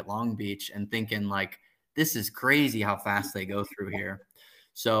track walk at Long Beach and thinking like, this is crazy how fast they go through here.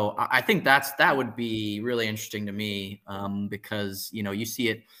 So I think that would be really interesting to me, because, you know, you see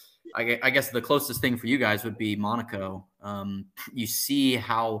it. I guess the closest thing for you guys would be Monaco. You see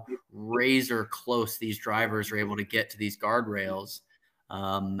how razor close these drivers are able to get to these guardrails.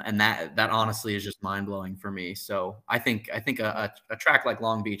 And that honestly is just mind blowing for me. So I think a track like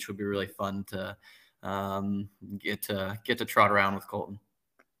Long Beach would be really fun to get to trot around with Colton.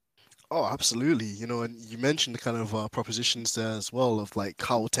 Oh, absolutely. You know, and you mentioned the kind of propositions there as well of like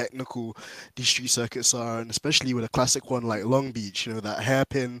how technical these street circuits are, and especially with a classic one like Long Beach, you know, that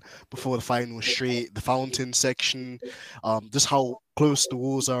hairpin before the final straight, the fountain section, just how close the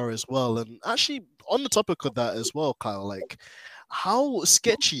walls are as well. And actually, on the topic of that as well, Kyle, like how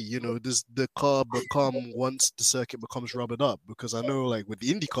sketchy, you know, does the car become once the circuit becomes rubbered up? Because I know, like with the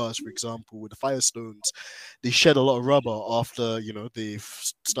Indy cars, for example, with the Firestones, they shed a lot of rubber after, you know, they've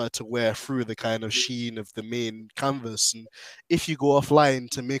started to wear through the kind of sheen of the main canvas. And if you go offline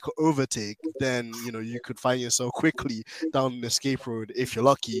to make an overtake, then, you know, you could find yourself quickly down an escape road if you're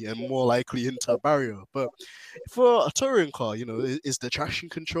lucky, and more likely into a barrier. But for a touring car, you know, is there traction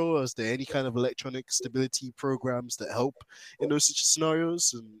control? Is there any kind of electronic stability programs that help in those such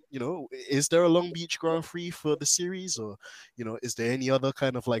scenarios? And, you know, is there a Long Beach Grand Prix for the series? Or, you know, is there any other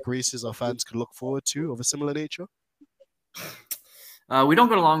kind of like races our fans could look forward to of a similar nature? We don't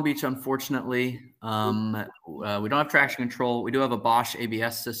go to Long Beach, unfortunately. We don't have traction control. We do have a Bosch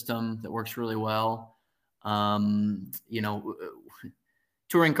ABS system that works really well. You know,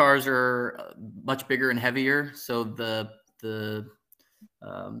 touring cars are much bigger and heavier, so the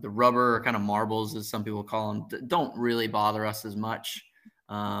rubber, or kind of marbles, as some people call them, don't really bother us as much.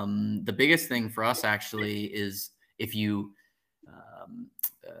 The biggest thing for us actually is if you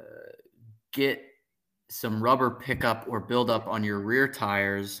get some rubber pickup or buildup on your rear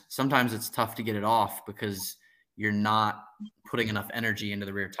tires, sometimes it's tough to get it off because you're not putting enough energy into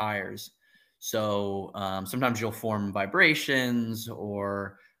the rear tires. So sometimes you'll form vibrations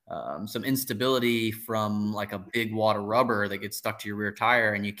or some instability from like a big wad of rubber that gets stuck to your rear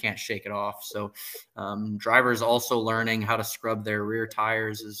tire and you can't shake it off. So drivers also learning how to scrub their rear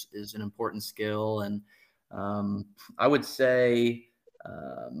tires is an important skill. And I would say,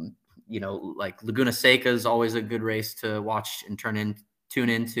 you know, like Laguna Seca is always a good race to watch and tune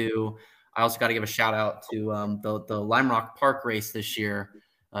into. I also got to give a shout out to the Lime Rock Park race this year.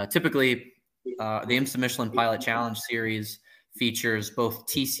 Typically, the IMSA Michelin Pilot Challenge Series features both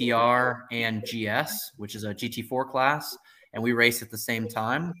TCR and GS, which is a GT4 class, and we race at the same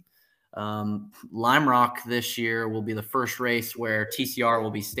time. Lime Rock this year will be the first race where TCR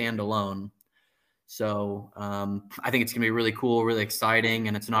will be standalone. So I think it's going to be really cool, really exciting,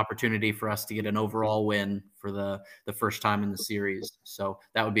 and it's an opportunity for us to get an overall win for the first time in the series. So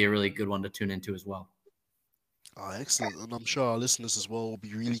that would be a really good one to tune into as well. Oh, excellent. And I'm sure our listeners as well will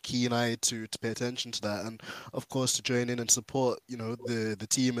be really keen-eyed to pay attention to that, and of course to join in and support, you know, the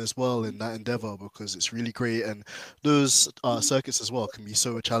team as well in that endeavor, because it's really great. And those circuits as well can be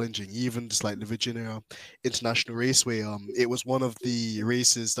so challenging. Even just like the Virginia International Raceway, it was one of the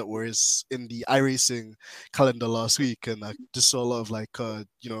races that was in the iRacing calendar last week, and I just saw a lot of like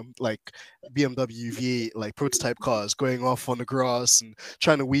you know, like BMW V8 like prototype cars going off on the grass and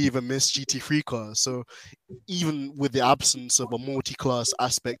trying to weave and miss GT3 cars. So even with the absence of a multi-class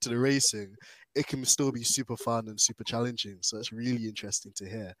aspect to the racing, it can still be super fun and super challenging. So it's really interesting to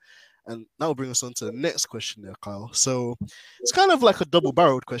hear. And that will bring us on to the next question there, Kyle. So it's kind of like a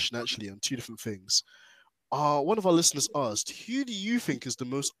double-barreled question, actually, on two different things. One of our listeners asked, who do you think is the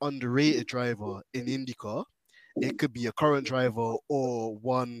most underrated driver in IndyCar? It could be a current driver or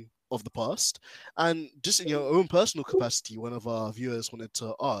one of the past. And just in your own personal capacity, one of our viewers wanted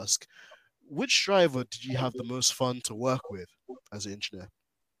to ask, which driver did you have the most fun to work with as an engineer?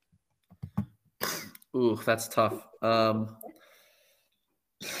 Ooh, that's tough. I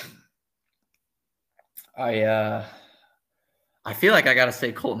feel like I got to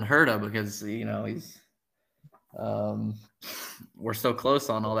say Colton Herta because, you know, he's we're so close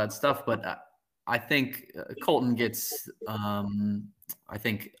on all that stuff. But I think Colton gets, I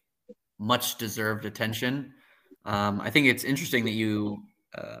think, much deserved attention. I think it's interesting that you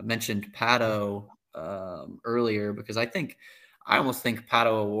mentioned Pato earlier, because I almost think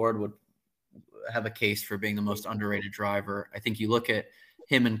Pato Award would have a case for being the most underrated driver. I think you look at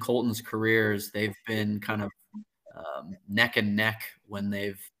him and Colton's careers, they've been kind of neck and neck when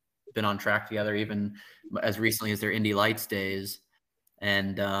they've been on track together, even as recently as their Indy Lights days.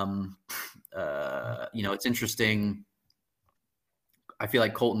 And, you know, it's interesting. I feel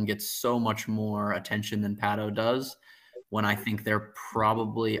like Colton gets so much more attention than Pato does, when I think they're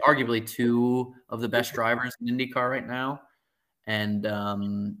probably arguably two of the best drivers in IndyCar right now. And,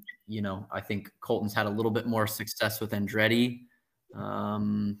 I think Colton's had a little bit more success with Andretti.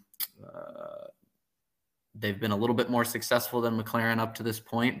 They've been a little bit more successful than McLaren up to this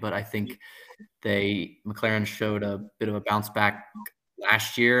point, but I think McLaren showed a bit of a bounce back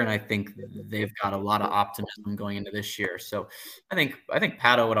last year, and I think they've got a lot of optimism going into this year. So I think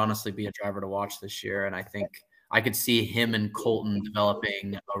Pato would honestly be a driver to watch this year, and I think I could see him and Colton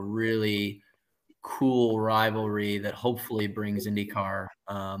developing a really cool rivalry that hopefully brings IndyCar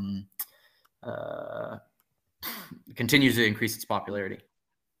continues to increase its popularity.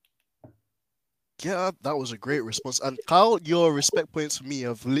 Yeah, that was a great response. And Kyle, your respect points for me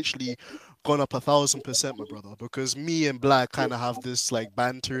have literally gone up 1,000%, my brother, because me and Black kind of have this like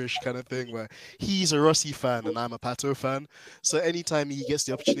banterish kind of thing where he's a Rossi fan and I'm a Pato fan. So anytime he gets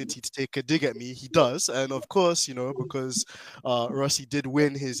the opportunity to take a dig at me, he does. And of course, because Rossi did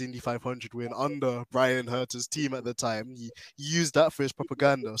win his Indy 500 win under Brian Herter's team at the time, he used that for his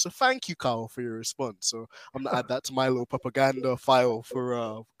propaganda. So thank you, Kyle, for your response. So I'm gonna add that to my little propaganda file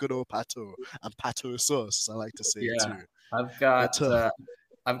for good old Pato and Pato sauce, I like to say Yeah, too. I've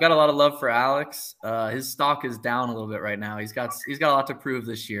But got a lot of love for Alex. His stock is down a little bit right now. He's got a lot to prove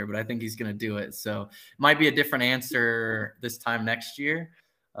this year, but I think he's going to do it. So it might be a different answer this time next year.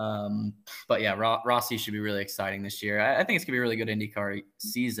 But yeah, Rossi should be really exciting this year. I think it's going to be a really good IndyCar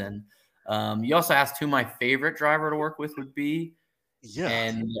season. You also asked who my favorite driver to work with would be. yeah.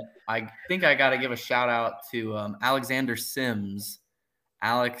 And I think I got to give a shout out to Alexander Sims.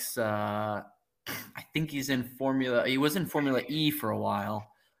 Alex, I think he was in Formula E for a while.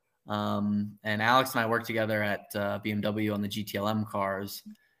 And Alex and I worked together at BMW on the GTLM cars.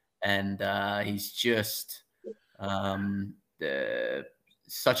 And he's just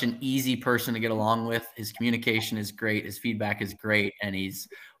such an easy person to get along with. His communication is great. His feedback is great. And he's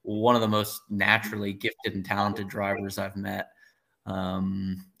one of the most naturally gifted and talented drivers I've met.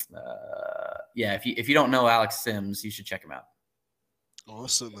 If you don't know Alex Sims, you should check him out.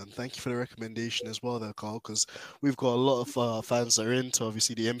 Awesome, and thank you for the recommendation as well there, Carl, because we've got a lot of fans that are into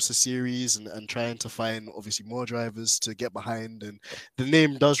obviously the IMSA series and trying to find obviously more drivers to get behind, and the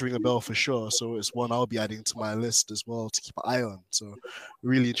name does ring a bell for sure, so it's one I'll be adding to my list as well to keep an eye on. So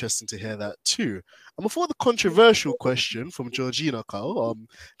really interesting to hear that too. And before the controversial question from Georgina, Carl,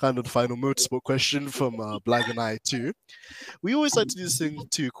 kind of the final motorsport question from Blag and I too. We always like to do this thing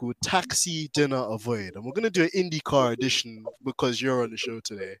too called Taxi Dinner Avoid. And we're going to do an IndyCar edition because you're on the show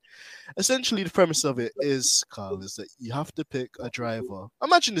today. Essentially, the premise of it is, Carl, is that you have to pick a driver.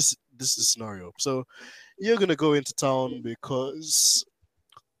 Imagine this is the scenario. So you're going to go into town because,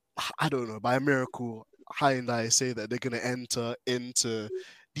 I don't know, by a miracle, Hyundai say that they're going to enter into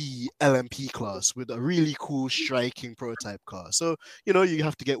the LMP class with a really cool striking prototype car. So, you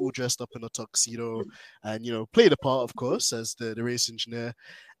have to get all dressed up in a tuxedo and, play the part, of course, as the race engineer.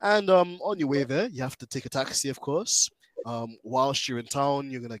 And on your way there, you have to take a taxi, of course. Whilst you're in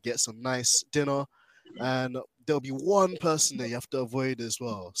town, you're going to get some nice dinner. And there'll be one person that you have to avoid as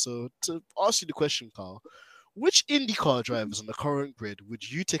well. So to ask you the question, Carl, which IndyCar drivers on the current grid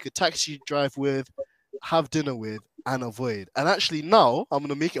would you take a taxi drive with, have dinner with, and avoid? And actually now I'm going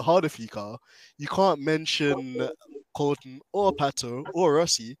to make it harder for you, Carl. You can't mention Colton or Pato or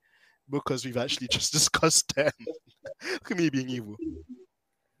Rossi because we've actually just discussed them. Look at me being evil.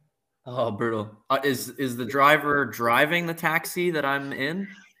 Oh, brutal. Is the driver driving the taxi that I'm in?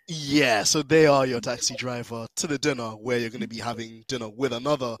 Yeah, so they are your taxi driver to the dinner where you're going to be having dinner with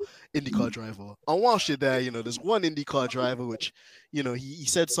another IndyCar driver. And whilst you're there, there's one IndyCar driver which, he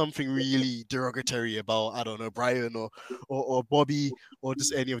said something really derogatory about, I don't know, Brian or Bobby or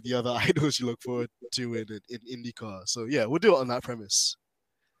just any of the other idols you look forward to in IndyCar. So yeah, we'll do it on that premise.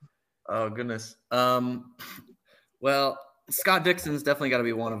 Oh, goodness. Well, Scott Dixon's definitely got to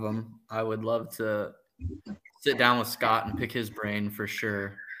be one of them. I would love to sit down with Scott and pick his brain for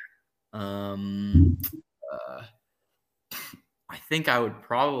sure. I think I would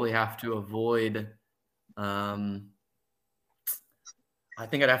probably have to avoid. I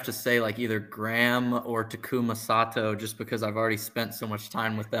think I'd have to say like either Graham or Takuma Sato, just because I've already spent so much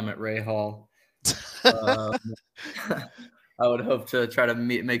time with them at Ray Hall. I would hope to try to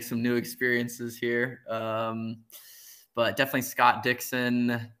make some new experiences here. But definitely Scott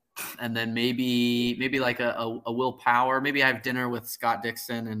Dixon. And then maybe like a Will Power. Maybe I have dinner with Scott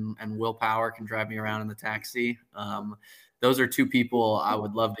Dixon and Will Power can drive me around in the taxi. Those are two people I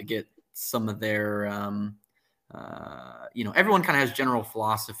would love to get some of their, everyone kind of has general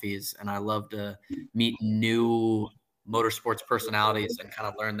philosophies, and I love to meet new motorsports personalities and kind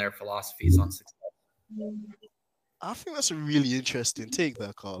of learn their philosophies on success. I think that's a really interesting take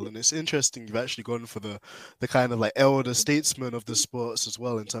there, Carl. And it's interesting you've actually gone for the kind of like elder statesman of the sports as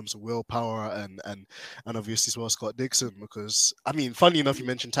well in terms of willpower and obviously as well Scott Dixon. Because I mean, funny enough, you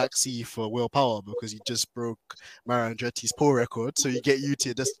mentioned Taxi for willpower because he just broke Mario Andretti's pole record, so you get you to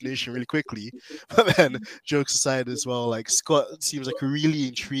your destination really quickly. But then jokes aside as well, like Scott seems like a really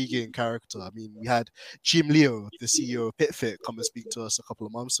intriguing character. I mean, we had Jim Leo, the CEO of PitFit, come and speak to us a couple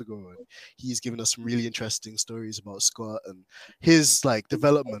of months ago, and he's given us some really interesting stories about Scott and his like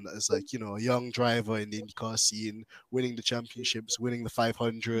development as like, you know, a young driver in the IndyCar scene, winning the championships, winning the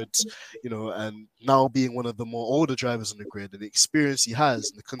 500s, you know, and now being one of the more older drivers on the grid, and the experience he has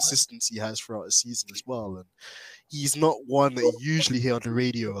and the consistency he has throughout the season as well. And he's not one that you usually hear on the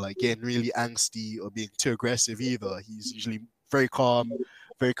radio, like getting really angsty or being too aggressive either. He's usually very calm,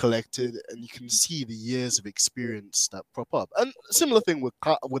 very collected, and you can see the years of experience that prop up. And similar thing with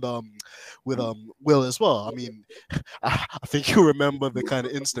Will as well. I mean, I think you remember the kind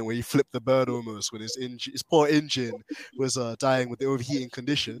of instant where he flipped the bird almost when his poor engine was dying with the overheating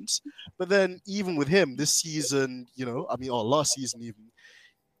conditions. But then even with him this season, you know, I mean, or last season even,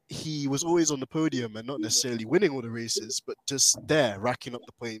 he was always on the podium and not necessarily winning all the races, but just there, racking up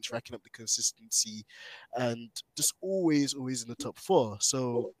the points, racking up the consistency, and just always in the top four.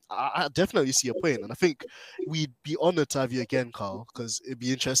 So I definitely see a point, and I think we'd be honored to have you again, Carl, because it'd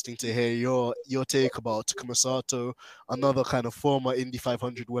be interesting to hear your take about Takuma Sato, another kind of former Indy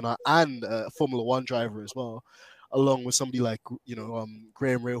 500 winner and Formula One driver as well, along with somebody like, you know,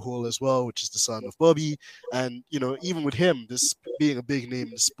 Graham Rahal as well, which is the son of Bobby. And, you know, even with him, this being a big name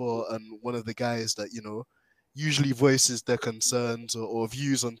in the sport and one of the guys that, you know, usually voices their concerns or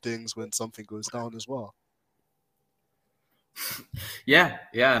views on things when something goes down as well. Yeah.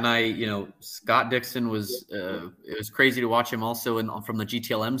 And you know, Scott Dixon was, it was crazy to watch him also from the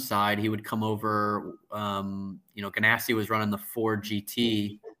GTLM side. He would come over, you know, Ganassi was running the Ford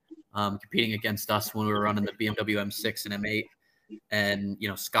GT, competing against us when we were running the BMW M6 and M8. And, you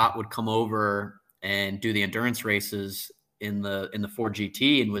know, Scott would come over and do the endurance races in the Ford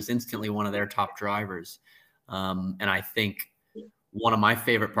GT and was instantly one of their top drivers. And I think one of my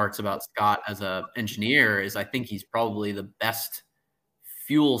favorite parts about Scott as an engineer is I think he's probably the best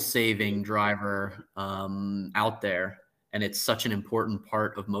fuel saving driver out there. And it's such an important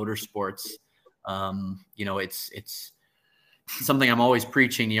part of motorsports. You know, it's something I'm always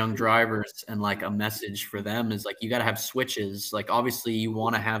preaching to young drivers, and like a message for them is like, you got to have switches. Like, obviously you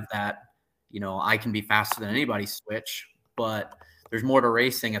want to have that, you know, I can be faster than anybody switch, but there's more to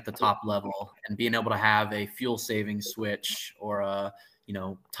racing at the top level, and being able to have a fuel saving switch or a, you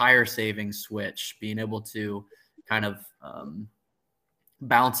know, tire saving switch, being able to kind of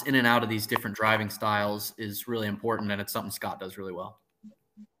bounce in and out of these different driving styles is really important. And it's something Scott does really well.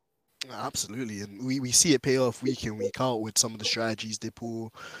 Absolutely, and we see it pay off week in, week out with some of the strategies they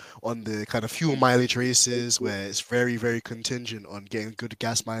pull on the kind of fuel mileage races where it's very contingent on getting good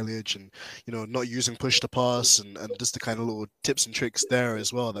gas mileage and, you know, not using push to pass and just the kind of little tips and tricks there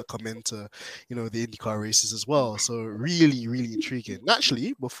as well that come into, you know, the IndyCar races as well. So really intriguing.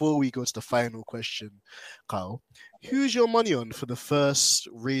 Actually, before we go to the final question, Kyle, who's your money on for the first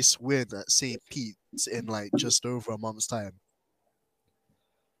race win at St. Pete's in like just over a month's time?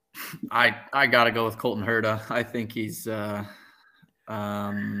 I gotta go with Colton Herta. I think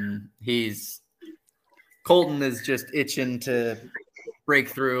Colton is just itching to break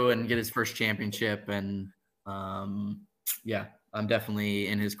through and get his first championship. And yeah, I'm definitely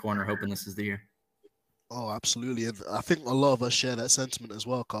in his corner, hoping this is the year. Oh, absolutely. And I think a lot of us share that sentiment as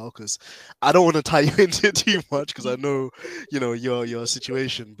well, Carl, because I don't want to tie you into it too much because I know, you know, your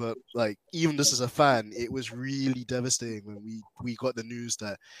situation. But like, even just as a fan, it was really devastating when we got the news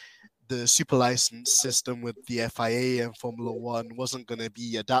that the super license system with the FIA and Formula One wasn't going to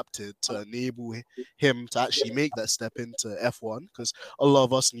be adapted to enable him to actually make that step into F1, because a lot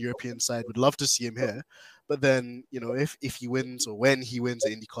of us on the European side would love to see him here. But then, you know, if he wins or when he wins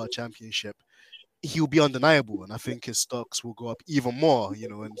the IndyCar championship, he'll be undeniable, and I think his stocks will go up even more, you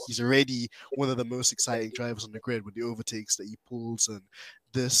know, and he's already one of the most exciting drivers on the grid with the overtakes that he pulls and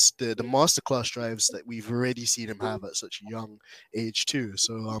the masterclass drives that we've already seen him have at such a young age too.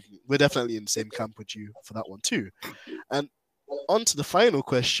 So we're definitely in the same camp with you for that one too. And on to the final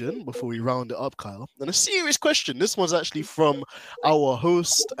question before we round it up, Kyle, and a serious question. This one's actually from our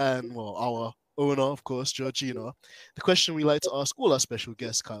host and, well, our owner, of course, Georgina. The question we like to ask all our special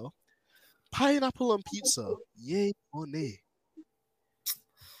guests, Kyle: pineapple on pizza, yay or nay?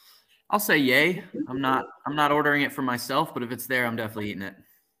 I'll say yay. I'm not ordering it for myself, but if it's there, I'm definitely eating it.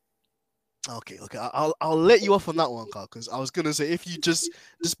 Okay. I'll let you off on that one, Carl, because I was gonna say if you just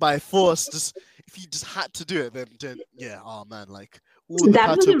by force, just if you just had to do it, then yeah, oh man, like all the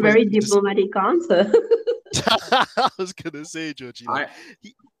That was pato a points very you just. diplomatic answer. I was gonna say, Georgie, like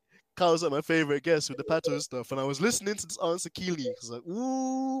I Carl's like my favorite guest with the pato stuff, and I was listening to this answer keenly. I was like,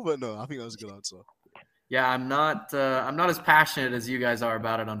 ooh, but no, I think that was a good answer. Yeah, I'm not as passionate as you guys are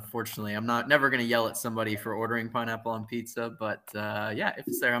about it. Unfortunately, I'm not never gonna yell at somebody for ordering pineapple on pizza. But yeah, if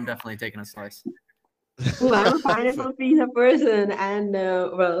it's there, I'm definitely taking a slice. Well, I'm a pineapple pizza person, and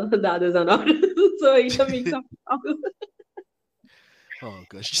well, the others are not. So it's a mix of all. Oh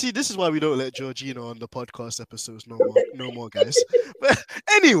gosh, you see, this is why we don't let Georgina on the podcast episodes no more, guys. But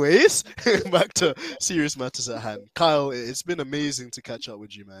anyways, back to serious matters at hand. Kyle, it's been amazing to catch up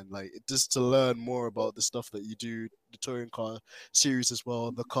with you, man. Like just to learn more about the stuff that you do, the touring car series as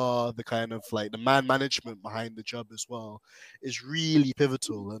well, the car, the kind of like the man management behind the job as well, is really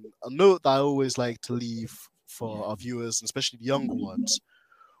pivotal. And a note that I always like to leave for our viewers, and especially the younger ones,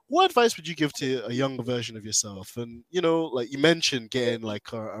 what advice would you give to a younger version of yourself? And like you mentioned, getting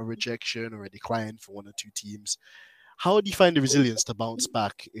like a rejection or a decline for one or two teams. How do you find the resilience to bounce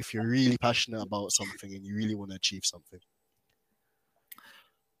back if you're really passionate about something and you really want to achieve something?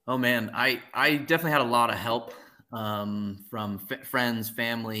 Oh man, I definitely had a lot of help from friends,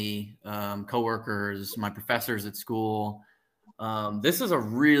 family, coworkers, my professors at school. This is a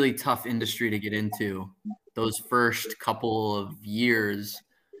really tough industry to get into. Those first couple of years,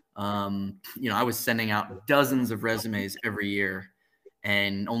 I was sending out dozens of resumes every year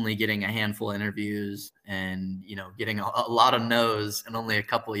and only getting a handful of interviews and, getting a lot of no's and only a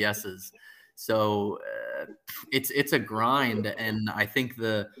couple of yeses. So it's a grind. And I think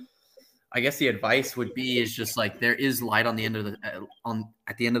I guess the advice would be is just like there is light on the end of the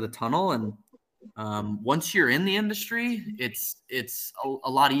at the end of the tunnel, and once you're in the industry, it's a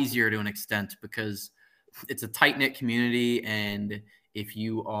lot easier to an extent because it's a tight knit community, and if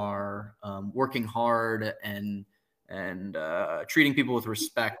you are working hard and treating people with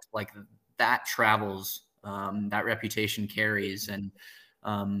respect, like that travels, that reputation carries, and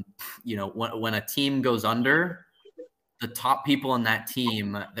when a team goes under, the top people in that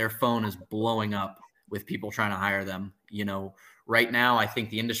team, their phone is blowing up with people trying to hire them. Right now, I think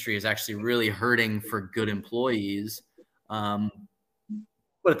the industry is actually really hurting for good employees. But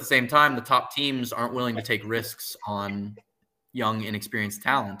at the same time, the top teams aren't willing to take risks on young, inexperienced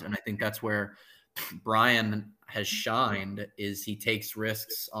talent. And I think that's where Brian has shined, is he takes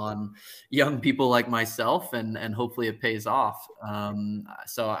risks on young people like myself, and hopefully it pays off.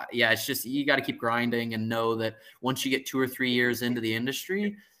 So yeah, it's just, you got to keep grinding and know that once you get 2 or 3 years into the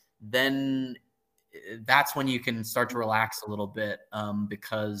industry, then that's when you can start to relax a little bit,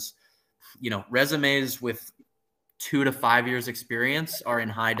 because resumes with 2 to 5 years experience are in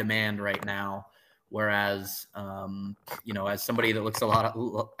high demand right now. Whereas, as somebody that looks at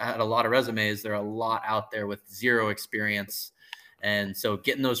a lot of resumes, there are a lot out there with zero experience. And so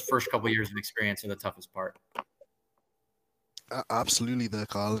getting those first couple of years of experience are the toughest part. Absolutely there,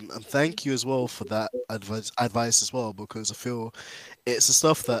 Carl, and thank you as well for that advice as well, because I feel it's the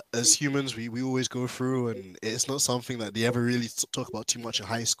stuff that as humans we always go through, and it's not something that they ever really talk about too much in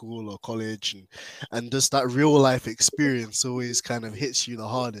high school or college, and just that real life experience always kind of hits you the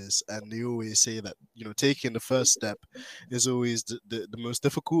hardest. And they always say that taking the first step is always the most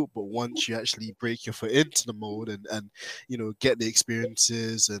difficult, but once you actually break your foot into the mold and get the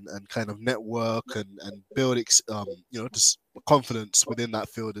experiences and kind of network and build just confidence within that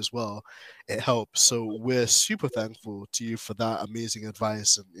field as well, it helps. So we're super thankful to you for that amazing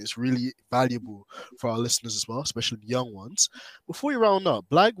advice, and it's really valuable for our listeners as well, especially the young ones. Before we round up,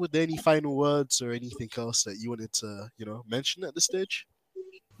 Blag, were there any final words or anything else that you wanted to mention at this stage?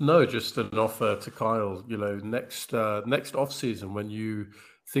 No, just an offer to Kyle. Next off season, when you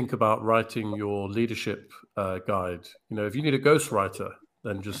think about writing your leadership guide, if you need a ghostwriter,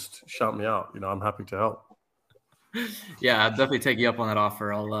 then just shout me out. I'm happy to help. Yeah, I'll definitely take you up on that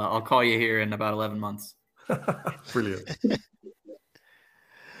offer. I'll call you here in about 11 months. Brilliant.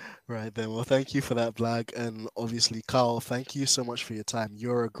 Right then. Well, thank you for that, Blag. And obviously, Carl, thank you so much for your time.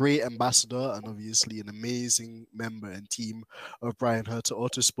 You're a great ambassador and obviously an amazing member and team of Brian Herter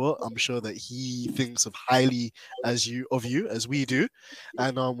Autosport. I'm sure that he thinks of highly of you as we do.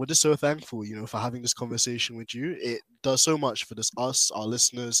 And we're just so thankful, for having this conversation with you. It does so much for us, our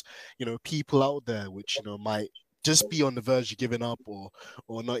listeners, people out there, which, might just be on the verge of giving up or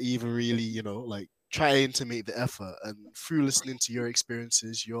not even really, like trying to make the effort. And through listening to your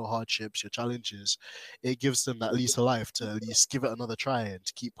experiences, your hardships, your challenges, it gives them that lease of life to at least give it another try and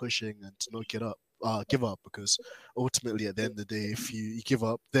to keep pushing and to not get up. give up, because ultimately at the end of the day, if you give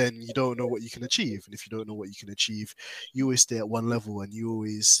up, then you don't know what you can achieve, and if you don't know what you can achieve, you always stay at one level and you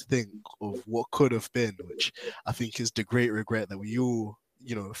always think of what could have been, which I think is the great regret that we all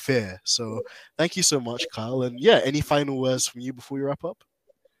fear. So thank you so much, Kyle, and yeah, any final words from you before we wrap up?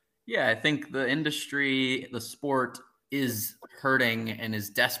 Yeah, I think the industry, the sport is hurting and is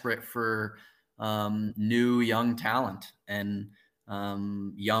desperate for new young talent and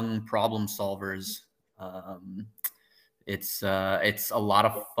young problem solvers. It's a lot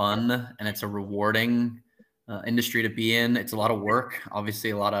of fun and it's a rewarding industry to be in. It's a lot of work,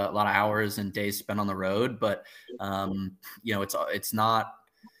 obviously a lot of hours and days spent on the road, but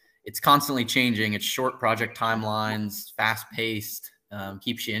it's constantly changing. It's short project timelines, fast paced,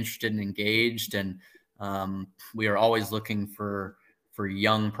 keeps you interested and engaged. And we are always looking for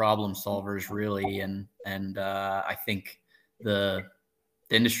young problem solvers, really. And I think the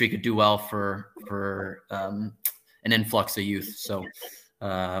industry could do well for an influx of youth. So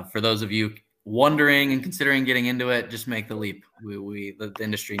for those of you wondering and considering getting into it, just make the leap. The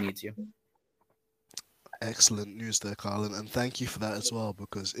industry needs you. Excellent news there, Carlin, and thank you for that as well,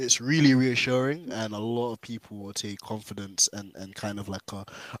 because it's really reassuring, and a lot of people will take confidence and kind of like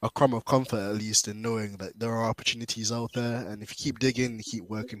a crumb of comfort, at least, in knowing that there are opportunities out there, and if you keep digging, you keep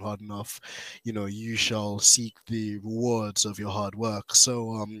working hard enough, you shall seek the rewards of your hard work.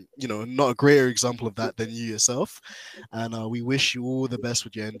 So, not a greater example of that than you yourself, and we wish you all the best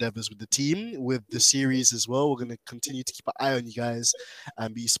with your endeavors with the team, with the series as well. We're going to continue to keep an eye on you guys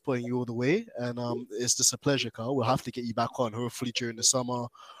and be supporting you all the way, and it's just a pleasure, Carl. We'll have to get you back on, hopefully during the summer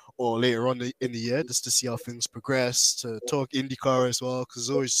or later on in the year, just to see how things progress, to talk IndyCar as well, because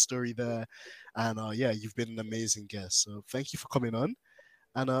there's always a story there. And yeah, you've been an amazing guest. So thank you for coming on.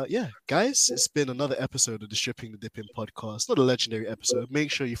 And yeah, guys, it's been another episode of the Stripping the Dipping podcast. Not a legendary episode. Make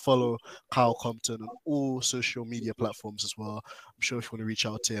sure you follow Kyle Compton on all social media platforms as well. I'm sure if you want to reach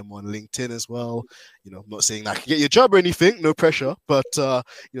out to him on LinkedIn as well, I'm not saying that I can get your job or anything, no pressure, but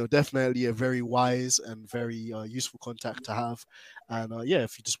definitely a very wise and very useful contact to have. And yeah,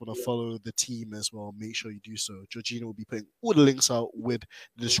 if you just want to follow the team as well, make sure you do so. Georgina will be putting all the links out with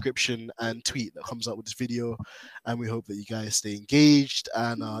the description and tweet that comes out with this video. And we hope that you guys stay engaged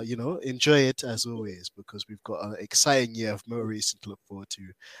and enjoy it as always, because we've got an exciting year of motor racing to look forward to.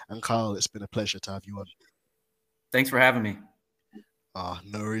 And Kyle, it's been a pleasure to have you on. Thanks for having me.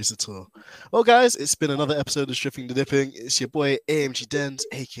 No worries at all. Well, guys, it's been another episode of Stripping the Dipping. It's your boy AMG Dent,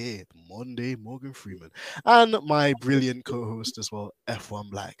 aka Monday Morgan Freeman, and my brilliant co-host as well, F1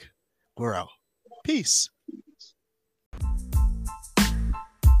 Black. We're out. Peace.